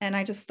uncles. And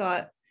I just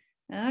thought,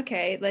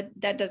 okay,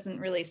 that doesn't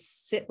really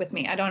sit with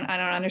me. I don't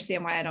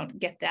understand why I don't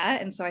get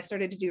that. And so I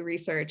started to do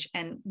research,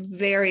 and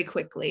very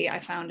quickly I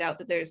found out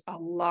that there's a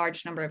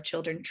large number of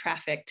children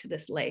trafficked to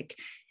this lake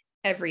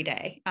every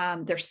day.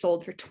 They're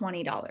sold for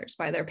 $20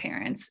 by their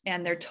parents,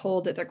 and they're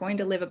told that they're going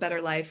to live a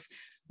better life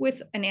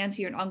with an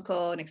auntie or an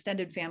uncle, an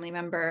extended family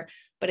member,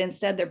 but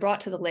instead they're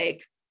brought to the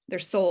lake they're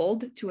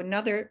sold to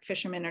another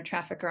fisherman or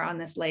trafficker on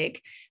this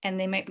lake, and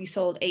they might be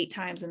sold 8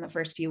 times in the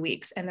first few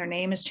weeks, and their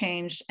name is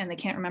changed and they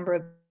can't remember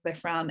where they're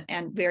from,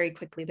 and very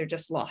quickly they're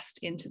just lost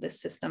into this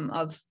system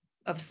of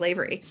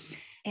slavery.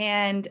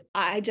 And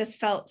I just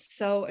felt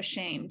so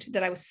ashamed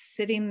that I was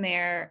sitting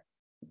there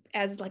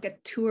as like a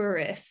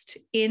tourist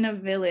in a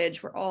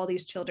village where all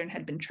these children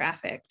had been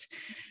trafficked.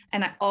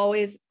 And I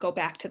always go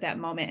back to that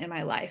moment in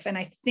my life. And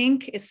I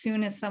think as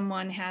soon as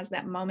someone has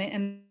that moment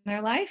in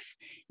their life,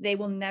 they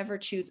will never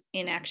choose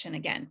inaction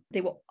again.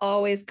 They will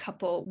always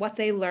couple what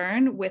they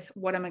learn with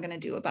what am I going to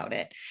do about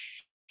it.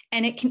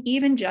 And it can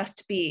even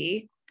just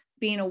be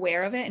being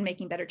aware of it and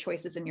making better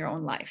choices in your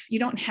own life. You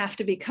don't have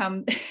to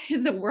become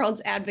the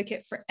world's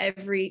advocate for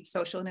every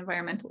social and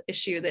environmental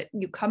issue that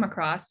you come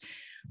across,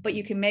 but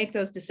you can make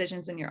those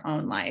decisions in your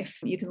own life.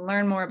 You can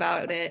learn more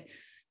about it,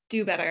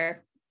 do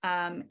better,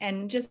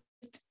 and just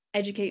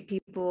educate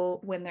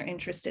people when they're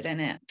interested in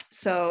it.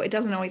 So it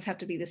doesn't always have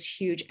to be this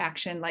huge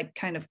action, like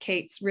kind of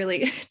Kate's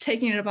really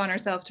taking it upon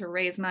herself to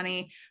raise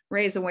money,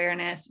 raise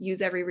awareness,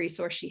 use every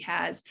resource she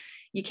has.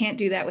 You can't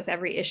do that with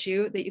every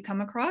issue that you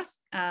come across,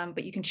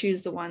 but you can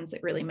choose the ones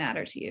that really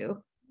matter to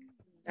you.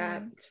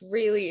 That's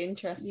really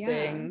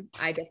interesting.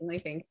 Yeah. I definitely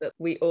think that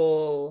we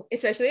all,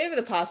 especially over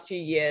the past few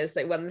years,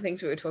 like one of the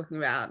things we were talking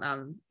about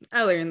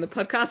earlier in the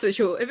podcast, which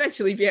you'll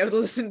eventually be able to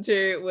listen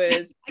to,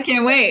 was I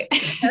can't wait.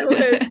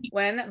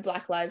 When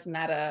Black Lives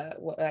Matter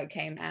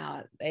came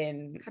out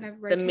in kind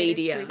of the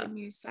media, through the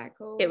news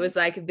cycle. It was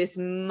like this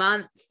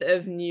month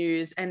of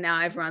news, and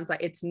now everyone's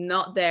like, it's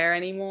not there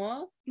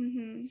anymore.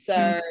 Mm-hmm.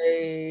 So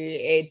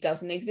it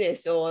doesn't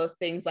exist, or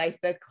things like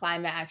the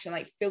climate action,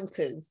 like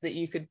filters that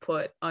you could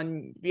put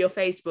on your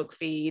Facebook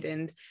feed,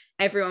 and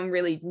everyone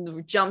really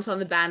jumps on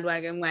the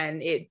bandwagon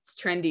when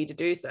it's trendy to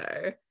do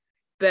so.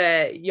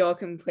 But you're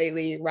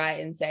completely right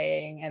in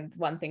saying, and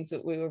one thing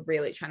that we were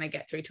really trying to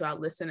get through to our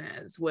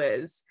listeners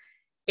was,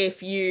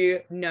 if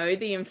you know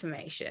the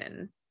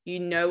information, you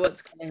know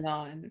what's going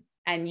on,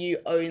 and you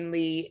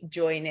only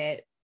join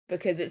it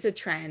because it's a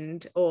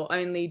trend, or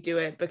only do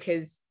it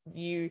because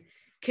you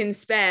can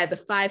spare the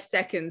 5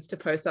 seconds to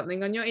post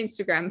something on your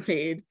Instagram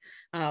feed,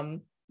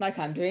 like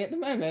I'm doing at the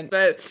moment.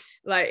 But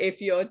like, if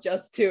you're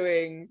just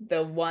doing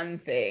the one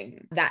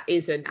thing, that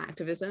isn't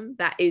activism,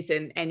 that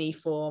isn't any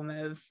form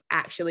of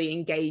actually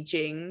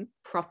engaging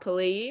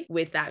properly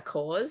with that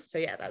cause. So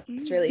yeah, that's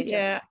really interesting.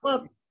 Yeah,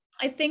 well,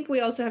 I think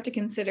we also have to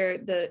consider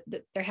that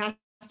there has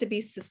to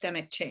be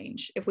systemic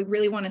change. If we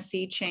really want to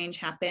see change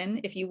happen,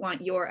 if you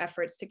want your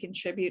efforts to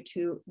contribute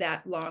to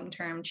that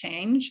long-term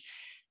change,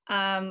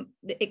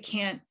 it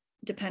can't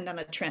depend on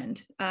a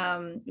trend.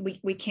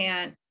 We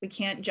can't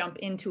jump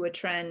into a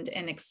trend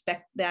and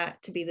expect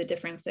that to be the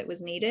difference that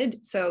was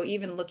needed. So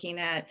even looking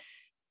at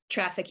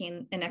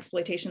trafficking and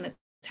exploitation that's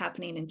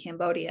happening in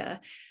Cambodia,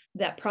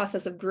 that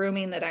process of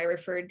grooming that I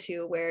referred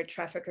to, where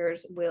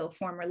traffickers will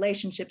form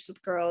relationships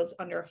with girls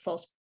under a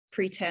false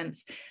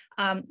pretense,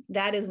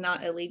 that is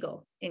not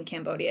illegal in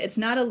Cambodia. It's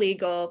not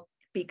illegal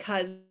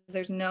because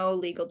there's no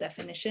legal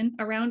definition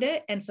around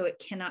it, and so it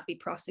cannot be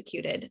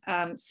prosecuted.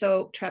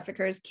 So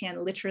traffickers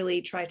can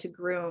literally try to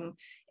groom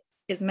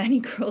as many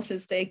girls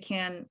as they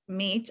can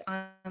meet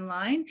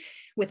online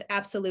with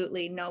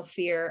absolutely no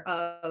fear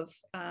of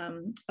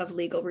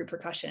legal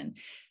repercussion.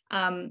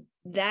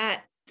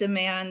 That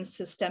demands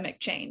systemic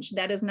change.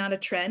 That is not a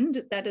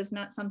trend. That is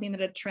not something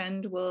that a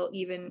trend will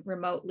even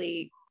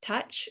remotely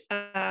touch.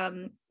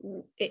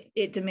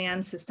 It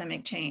demands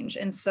systemic change.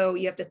 And so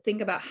you have to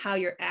think about how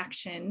your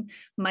action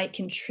might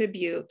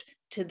contribute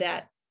to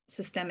that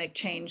systemic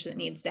change that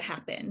needs to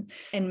happen.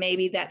 And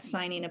maybe that's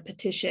signing a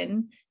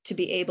petition to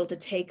be able to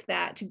take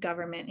that to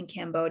government in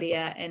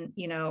Cambodia and,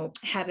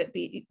 have it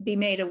be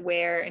made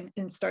aware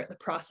and start the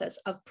process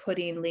of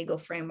putting legal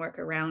framework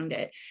around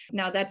it.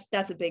 Now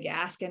that's a big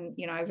ask. And,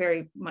 I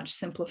very much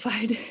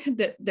simplified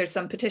that there's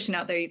some petition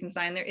out there you can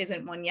sign. There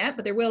isn't one yet,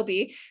 but there will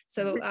be.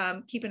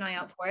 So keep an eye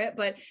out for it.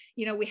 But,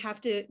 we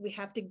have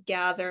to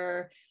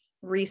gather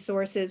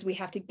resources. We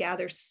have to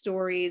gather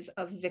stories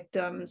of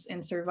victims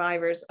and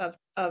survivors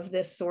of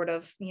this sort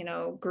of,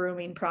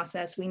 grooming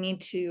process. We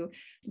need to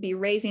be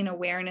raising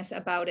awareness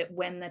about it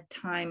when the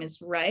time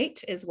is right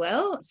as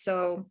well.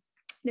 So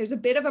there's a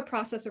bit of a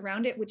process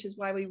around it, which is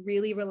why we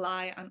really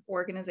rely on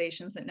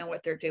organizations that know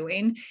what they're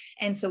doing.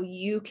 And so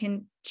you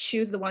can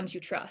choose the ones you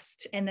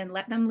trust and then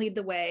let them lead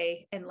the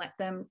way and let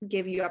them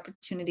give you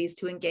opportunities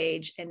to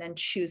engage and then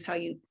choose how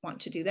you want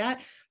to do that.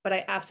 But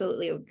I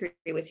absolutely agree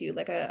with you.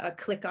 Like a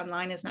click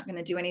online is not going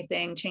to do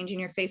anything. Changing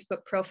your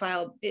Facebook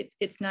profile,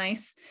 it's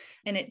nice.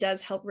 And it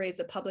does help raise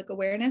the public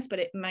awareness, but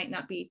it might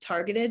not be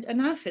targeted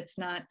enough. It's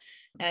not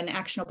an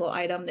actionable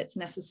item that's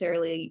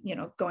necessarily,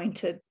 going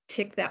to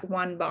tick that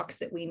one box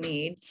that we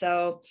need.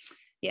 So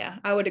yeah,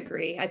 I would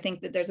agree. I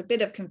think that there's a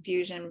bit of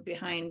confusion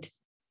behind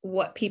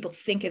what people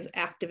think is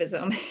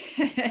activism,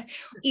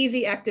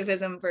 easy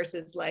activism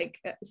versus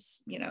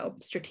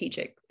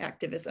strategic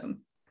activism.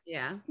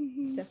 Yeah,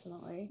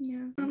 definitely.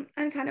 Yeah.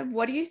 And kind of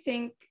what do you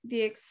think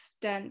the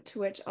extent to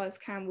which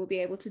AusCam will be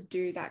able to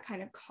do that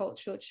kind of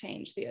cultural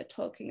change that you're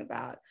talking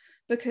about?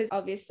 Because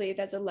obviously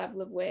there's a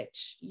level of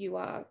which you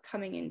are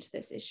coming into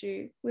this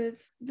issue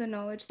with the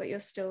knowledge that you're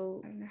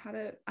still, I don't know how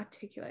to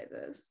articulate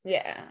this.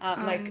 Yeah,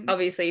 like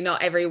obviously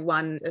not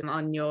everyone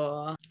on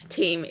your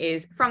team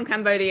is from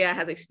Cambodia,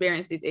 has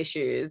experienced these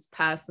issues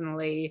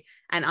personally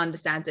and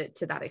understands it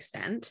to that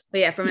extent.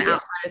 But yeah, from an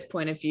outsider's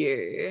point of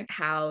view,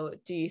 how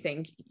do you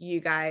think you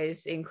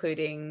guys,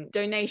 including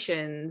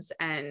donations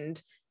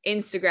and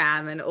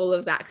Instagram and all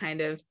of that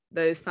kind of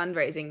those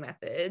fundraising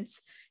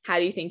methods, how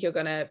do you think you're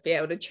going to be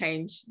able to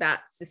change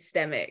that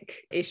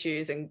systemic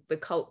issues and the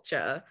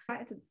culture?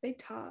 It's a big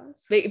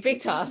task.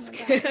 Big task.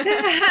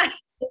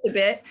 Just a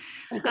bit.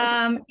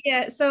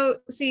 Yeah. So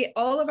see,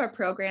 all of our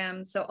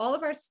programs, so all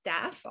of our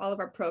staff, all of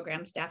our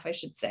program staff, I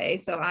should say.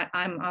 So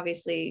I'm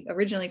obviously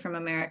originally from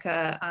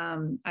America.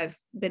 I've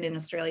been in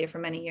Australia for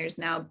many years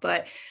now,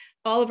 but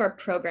all of our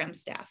program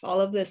staff,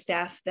 all of the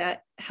staff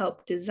that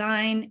help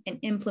design and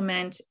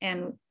implement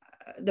and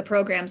the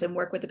programs and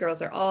work with the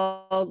girls are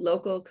all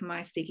local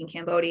Khmer speaking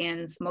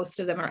Cambodians. Most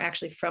of them are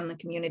actually from the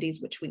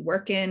communities which we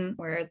work in,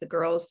 where the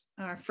girls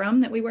are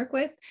from that we work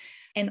with.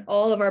 And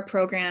all of our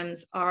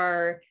programs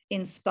are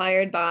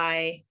inspired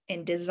by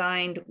and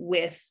designed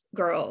with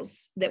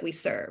girls that we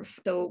serve.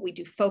 So we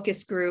do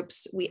focus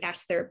groups. We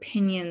ask their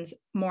opinions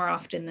more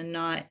often than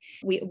not.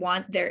 We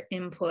want their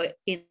input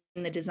in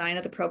the design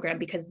of the program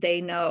because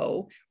they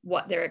know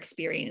what they're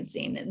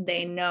experiencing and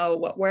they know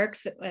what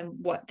works and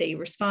what they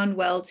respond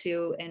well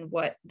to and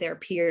what their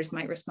peers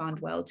might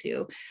respond well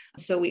to.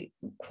 So we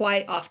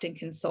quite often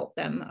consult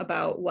them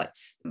about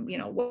what's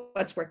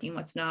working,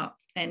 what's not.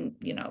 And,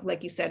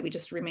 like you said, we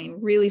just remain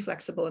really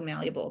flexible and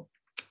malleable.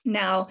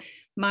 Now,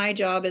 my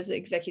job as the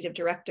executive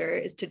director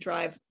is to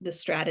drive the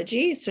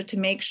strategy. So to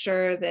make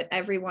sure that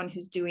everyone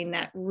who's doing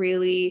that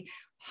really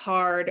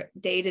hard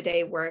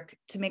day-to-day work,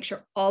 to make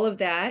sure all of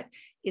that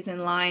is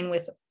in line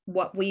with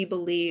what we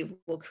believe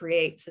will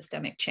create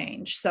systemic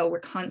change. So we're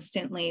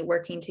constantly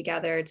working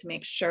together to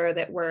make sure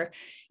that we're,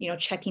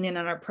 checking in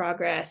on our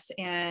progress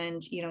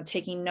and,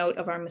 taking note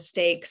of our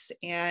mistakes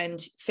and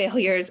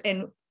failures.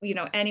 And,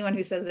 anyone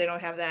who says they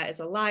don't have that is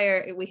a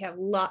liar. We have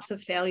lots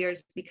of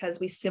failures because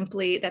we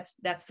simply, that's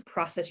the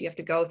process you have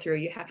to go through.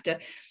 You have to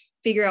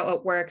figure out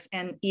what works,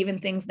 and even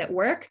things that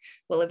work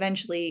will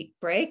eventually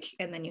break.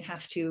 And then you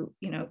have to,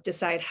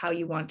 decide how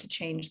you want to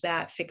change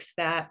that, fix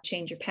that,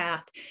 change your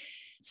path.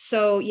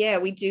 So yeah,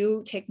 we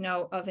do take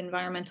note of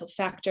environmental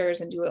factors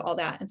and do all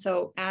that. And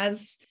so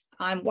as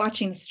I'm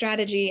watching the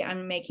strategy,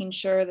 I'm making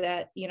sure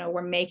that,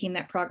 we're making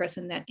that progress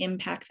and that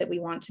impact that we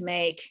want to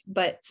make,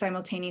 but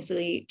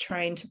simultaneously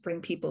trying to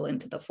bring people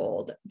into the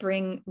fold,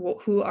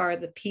 who are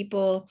the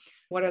people,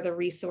 what are the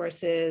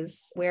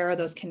resources, where are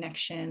those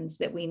connections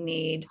that we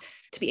need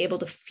to be able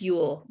to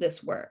fuel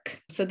this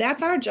work. So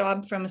that's our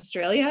job from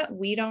Australia.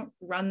 We don't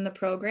run the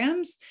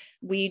programs.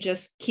 We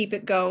just keep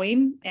it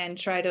going and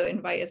try to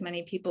invite as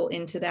many people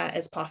into that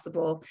as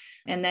possible.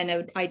 And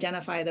then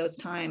identify those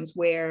times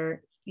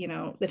where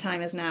the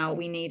time is now,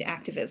 we need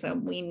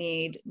activism, we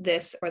need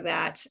this or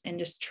that, and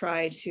just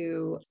try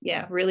to,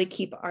 really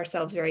keep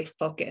ourselves very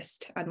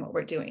focused on what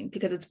we're doing,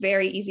 because it's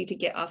very easy to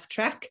get off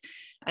track,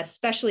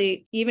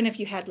 especially even if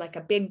you had like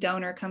a big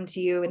donor come to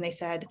you and they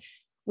said,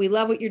 we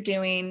love what you're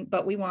doing,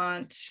 but we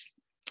want,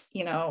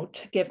 to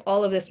give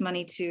all of this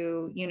money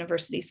to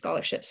university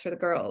scholarships for the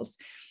girls.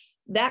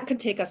 That could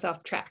take us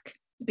off track,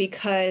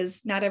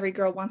 because not every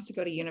girl wants to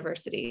go to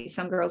university.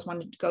 Some girls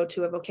want to go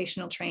to a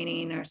vocational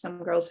training, or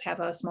some girls have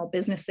a small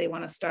business they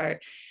want to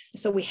start.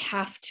 So we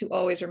have to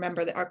always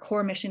remember that our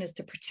core mission is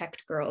to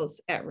protect girls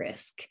at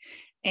risk.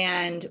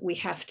 And we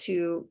have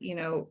to,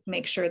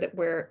 make sure that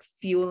we're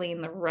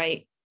fueling the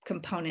right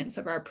components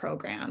of our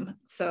program.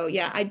 So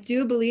yeah, I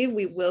do believe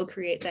we will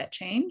create that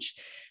change,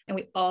 and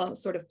we all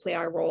sort of play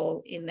our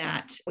role in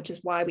that, which is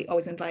why we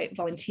always invite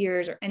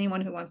volunteers or anyone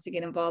who wants to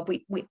get involved.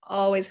 We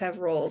always have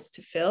roles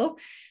to fill.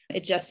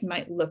 It just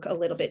might look a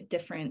little bit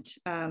different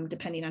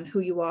depending on who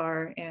you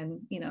are and,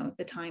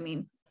 the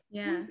timing.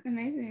 Yeah.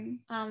 Amazing.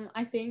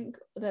 I think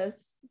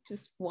there's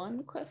just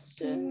one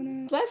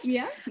question left.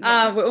 Yeah.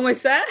 We're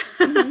almost there.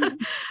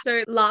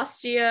 So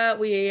last year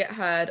we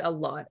heard a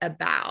lot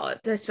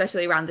about,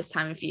 especially around this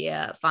time of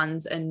year,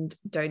 funds and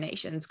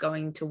donations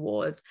going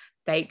towards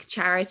fake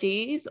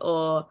charities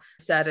or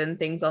certain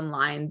things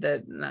online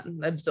that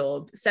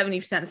absorb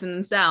 70% from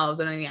themselves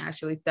and only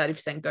actually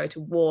 30% go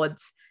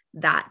towards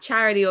that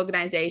charity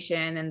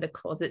organization and the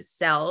cause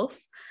itself.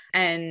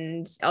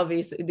 And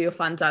obviously your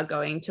funds are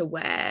going to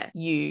where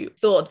you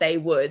thought they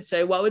would.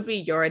 So what would be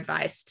your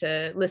advice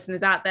to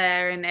listeners out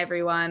there and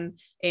everyone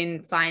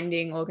in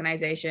finding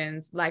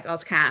organizations like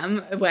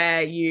AusCam,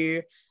 where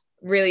you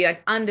really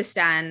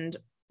understand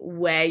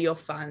where your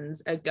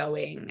funds are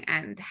going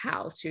and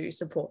how to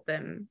support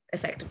them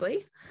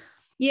effectively?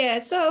 Yeah,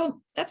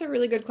 so that's a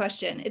really good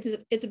question.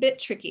 It's a bit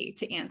tricky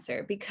to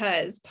answer,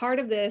 because part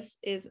of this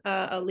is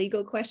a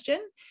legal question,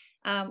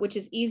 which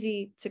is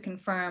easy to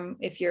confirm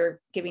if you're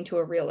giving to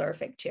a real or a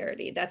fake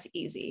charity. That's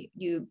easy.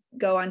 You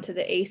go onto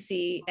the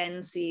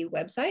ACNC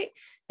website.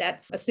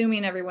 That's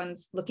assuming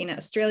everyone's looking at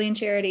Australian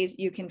charities.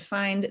 You can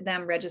find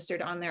them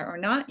registered on there or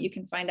not. You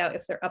can find out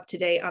if they're up to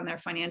date on their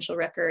financial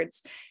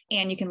records,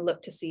 and you can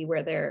look to see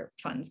where their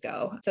funds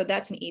go. So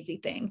that's an easy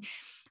thing.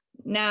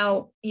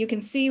 Now, you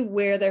can see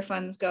where their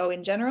funds go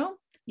in general.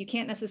 You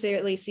can't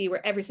necessarily see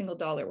where every single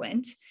dollar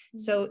went.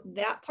 So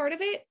that part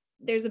of it,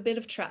 there's a bit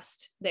of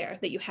trust there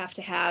that you have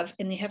to have,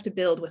 and you have to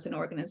build with an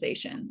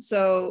organization.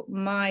 So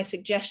my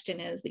suggestion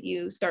is that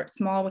you start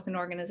small with an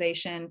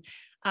organization,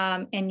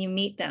 and you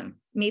meet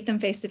them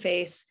face to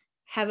face,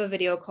 have a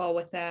video call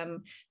with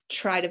them,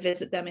 try to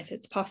visit them if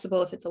it's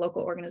possible, if it's a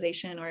local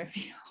organization, or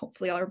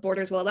hopefully our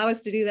borders will allow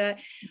us to do that.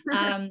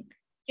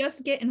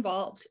 Just get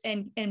involved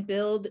and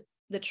build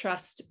the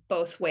trust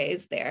both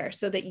ways there,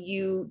 so that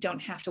you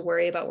don't have to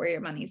worry about where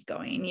your money's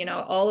going. You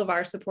know, all of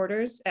our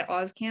supporters at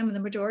AusCam, and the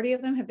majority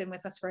of them have been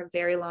with us for a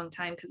very long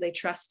time because they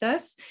trust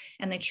us,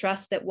 and they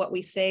trust that what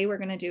we say we're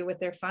going to do with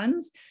their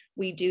funds,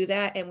 we do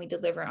that, and we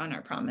deliver on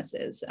our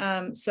promises.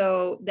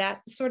 So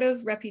that sort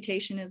of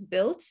reputation is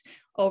built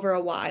over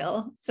a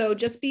while. So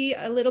just be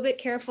a little bit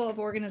careful of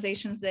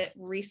organizations that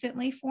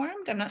recently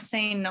formed. I'm not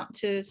saying not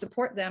to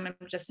support them. I'm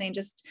just saying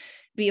just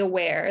be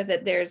aware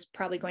that there's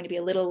probably going to be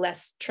a little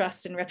less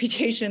trust and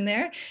reputation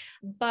there.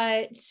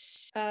 But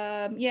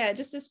yeah,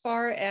 just as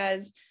far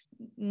as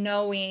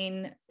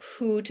knowing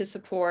who to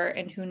support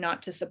and who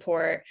not to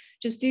support,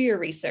 just do your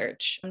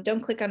research.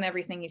 Don't click on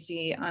everything you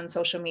see on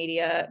social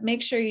media.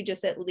 Make sure you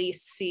just at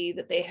least see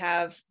that they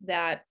have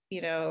that,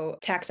 you know,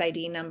 tax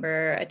ID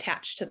number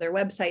attached to their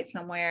website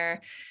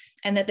somewhere,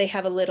 and that they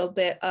have a little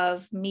bit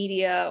of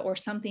media or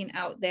something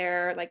out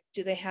there. Like,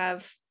 do they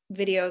have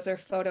videos or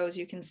photos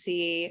you can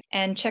see?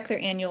 And check their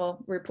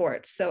annual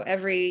reports. So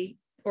every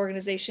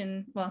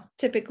organization, well,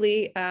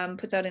 typically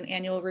puts out an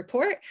annual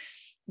report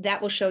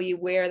that will show you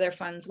where their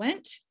funds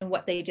went and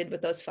what they did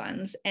with those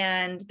funds.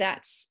 And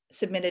that's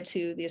submitted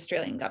to the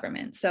Australian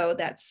government. So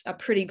that's a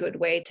pretty good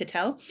way to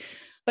tell.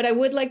 But I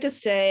would like to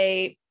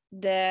say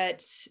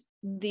that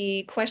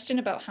the question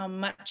about how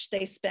much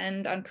they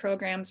spend on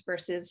programs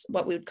versus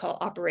what we would call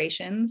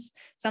operations,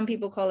 some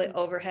people call it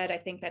overhead. I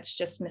think that's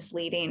just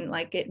misleading.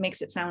 Like, it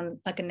makes it sound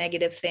like a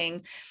negative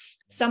thing.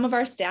 Some of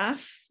our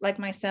staff, like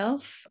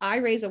myself, I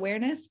raise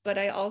awareness, but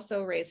I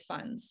also raise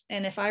funds.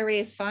 And if I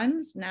raise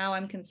funds, now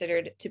I'm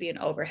considered to be an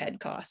overhead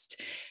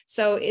cost.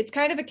 So it's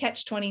kind of a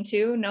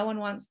catch-22. No one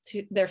wants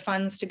their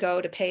funds to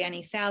go to pay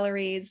any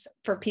salaries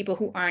for people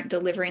who aren't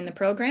delivering the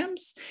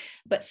programs,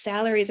 but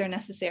salaries are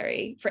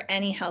necessary for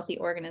any healthy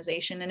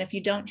organization. And if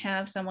you don't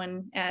have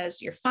someone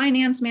as your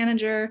finance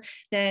manager,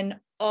 then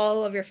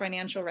all of your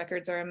financial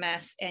records are a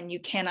mess, and you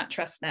cannot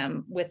trust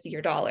them with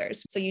your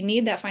dollars. So you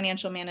need that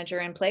financial manager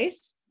in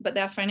place, but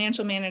that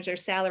financial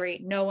manager's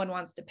salary, no one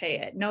wants to pay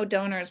it. No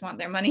donors want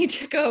their money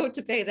to go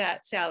to pay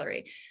that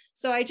salary.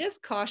 So I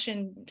just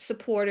caution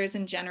supporters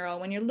in general,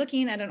 when you're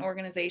looking at an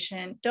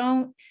organization,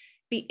 don't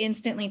be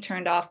instantly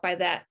turned off by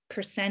that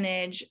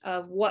percentage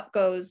of what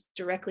goes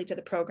directly to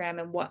the program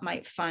and what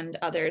might fund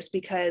others,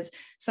 because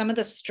some of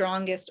the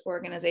strongest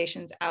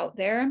organizations out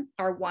there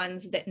are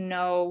ones that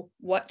know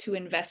what to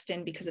invest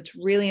in, because it's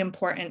really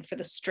important for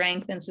the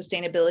strength and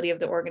sustainability of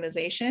the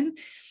organization.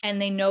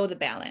 And they know the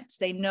balance.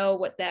 They know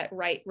what that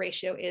right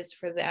ratio is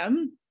for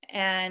them.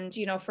 And,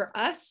 you know, for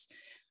us,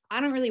 I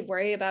don't really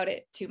worry about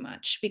it too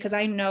much, because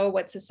I know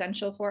what's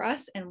essential for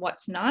us and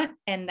what's not.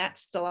 And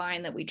that's the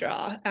line that we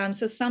draw.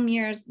 So some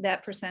years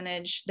that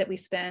percentage that we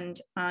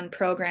spend on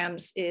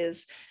programs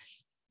is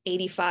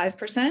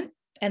 85%.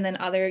 And then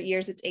other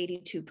years it's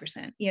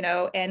 82%, you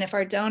know, and if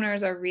our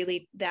donors are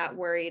really that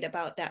worried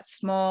about that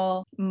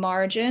small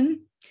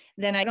margin,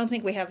 then I don't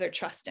think we have their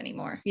trust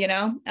anymore, you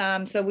know?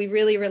 So we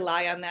really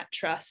rely on that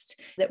trust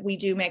that we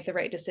do make the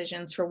right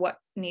decisions for what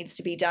needs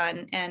to be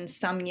done. And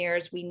some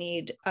years we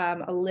need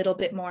a little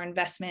bit more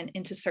investment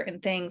into certain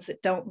things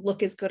that don't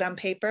look as good on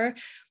paper,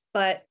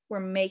 but we're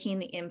making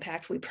the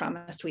impact we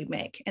promised we'd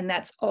make. And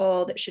that's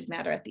all that should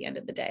matter at the end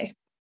of the day.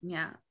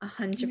 Yeah,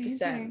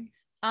 100%.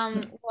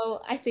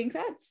 Well, I think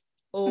that's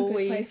all. A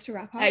good place to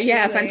wrap up.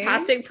 Yeah, really.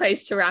 Fantastic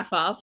place to wrap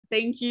up.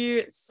 Thank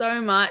you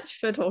so much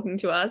for talking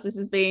to us. This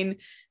has been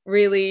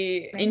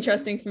really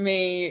interesting for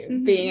me,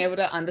 being able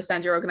to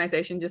understand your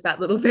organization just that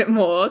little bit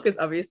more, because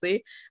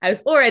obviously I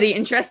was already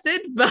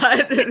interested,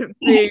 but being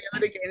able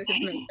to gain this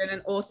information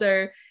and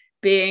also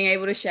being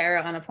able to share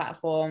it on a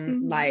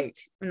platform like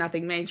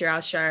Nothing Major,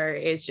 our show,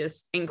 is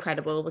just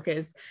incredible,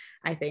 because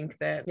I think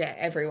that, yeah,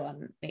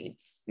 everyone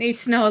needs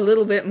to know a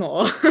little bit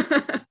more.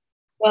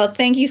 Well,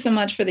 thank you so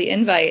much for the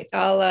invite.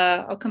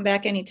 I'll come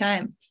back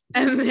anytime.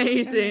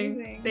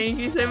 Amazing. Thank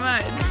you so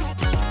much.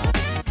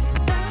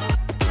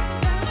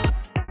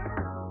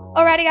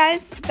 Alrighty,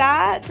 guys,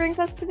 that brings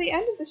us to the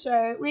end of the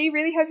show. We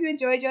really hope you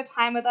enjoyed your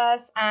time with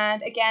us.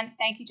 And again,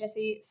 thank you,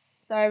 Jessie,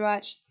 so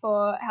much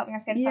for helping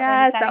us get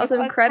Yes, that was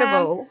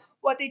incredible.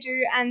 what they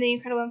do and the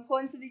incredible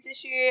importance of this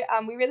issue.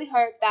 We really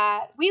hope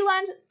that we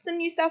learned some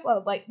new stuff.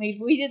 Well, like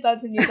we did learn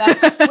some new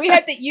stuff. We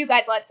hope that you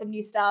guys learned some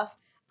new stuff.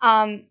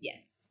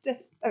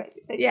 Just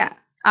amazing. Yeah.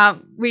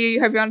 We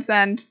hope you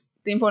understand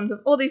the importance of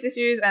all these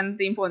issues and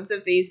the importance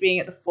of these being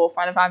at the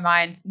forefront of our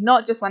minds,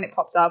 not just when it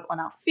pops up on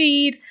our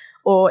feed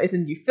or is a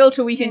new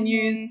filter we can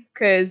use,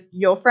 because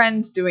your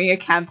friend doing a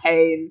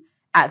campaign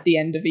at the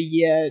end of a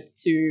year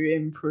to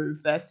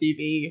improve their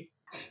CV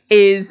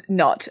is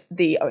not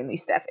the only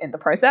step in the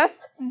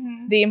process.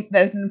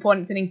 There's an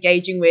importance in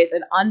engaging with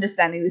and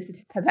understanding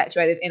these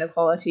perpetuated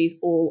inequalities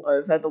all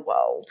over the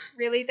world.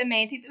 Really, the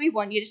main thing that we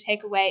want you to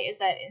take away is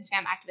that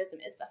Instagram activism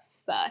is the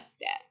first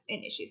step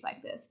in issues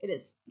like this. It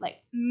is, like,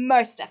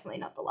 most definitely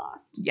not the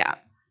last. Yeah.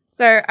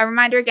 So a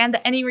reminder again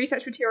that any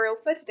research material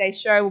for today's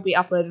show will be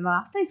uploaded on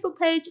our Facebook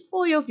page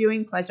for your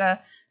viewing pleasure,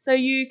 so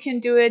you can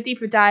do a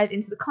deeper dive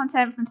into the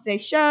content from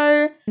today's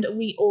show. And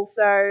we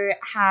also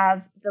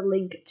have the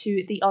link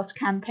to the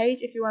AusCam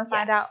page if you want to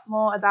find out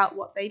more about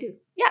what they do.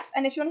 Yes,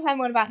 and if you want to find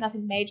more about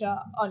Nothing Major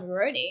on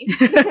Roni,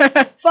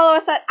 follow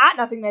us at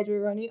Nothing Major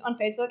Roni on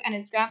Facebook and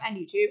Instagram and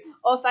YouTube,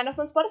 or find us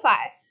on Spotify.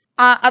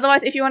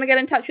 Otherwise, if you want to get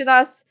in touch with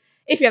us,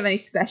 if you have any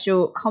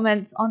special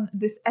comments on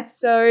this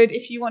episode,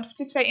 if you want to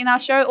participate in our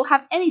show or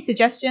have any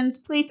suggestions,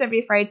 please don't be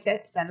afraid to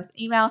send us an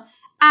email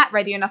at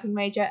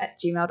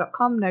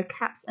radionothingmajor@gmail.com. No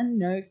caps and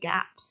no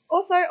gaps.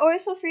 Also,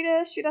 always feel free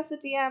to shoot us a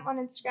DM on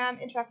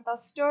Instagram, interact with our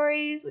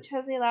stories, which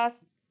hopefully allow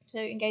us to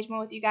engage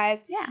more with you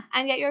guys. Yeah.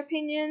 And get your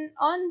opinion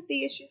on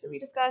the issues that we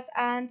discuss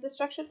and the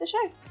structure of the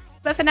show.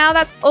 But for now,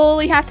 that's all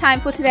we have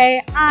time for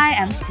today. I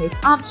am Kate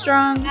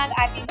Armstrong. And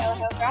I've been Bella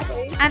Hill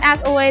Bradley. And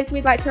as always,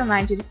 we'd like to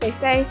remind you to stay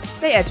safe,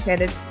 stay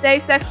educated, stay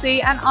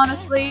sexy, and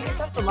honestly, if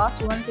that's the last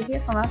you wanted to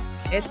hear from us,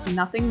 it's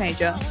nothing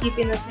major. You've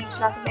been listening to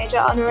Nothing Major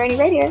on Roni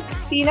Radio.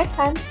 See you next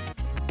time.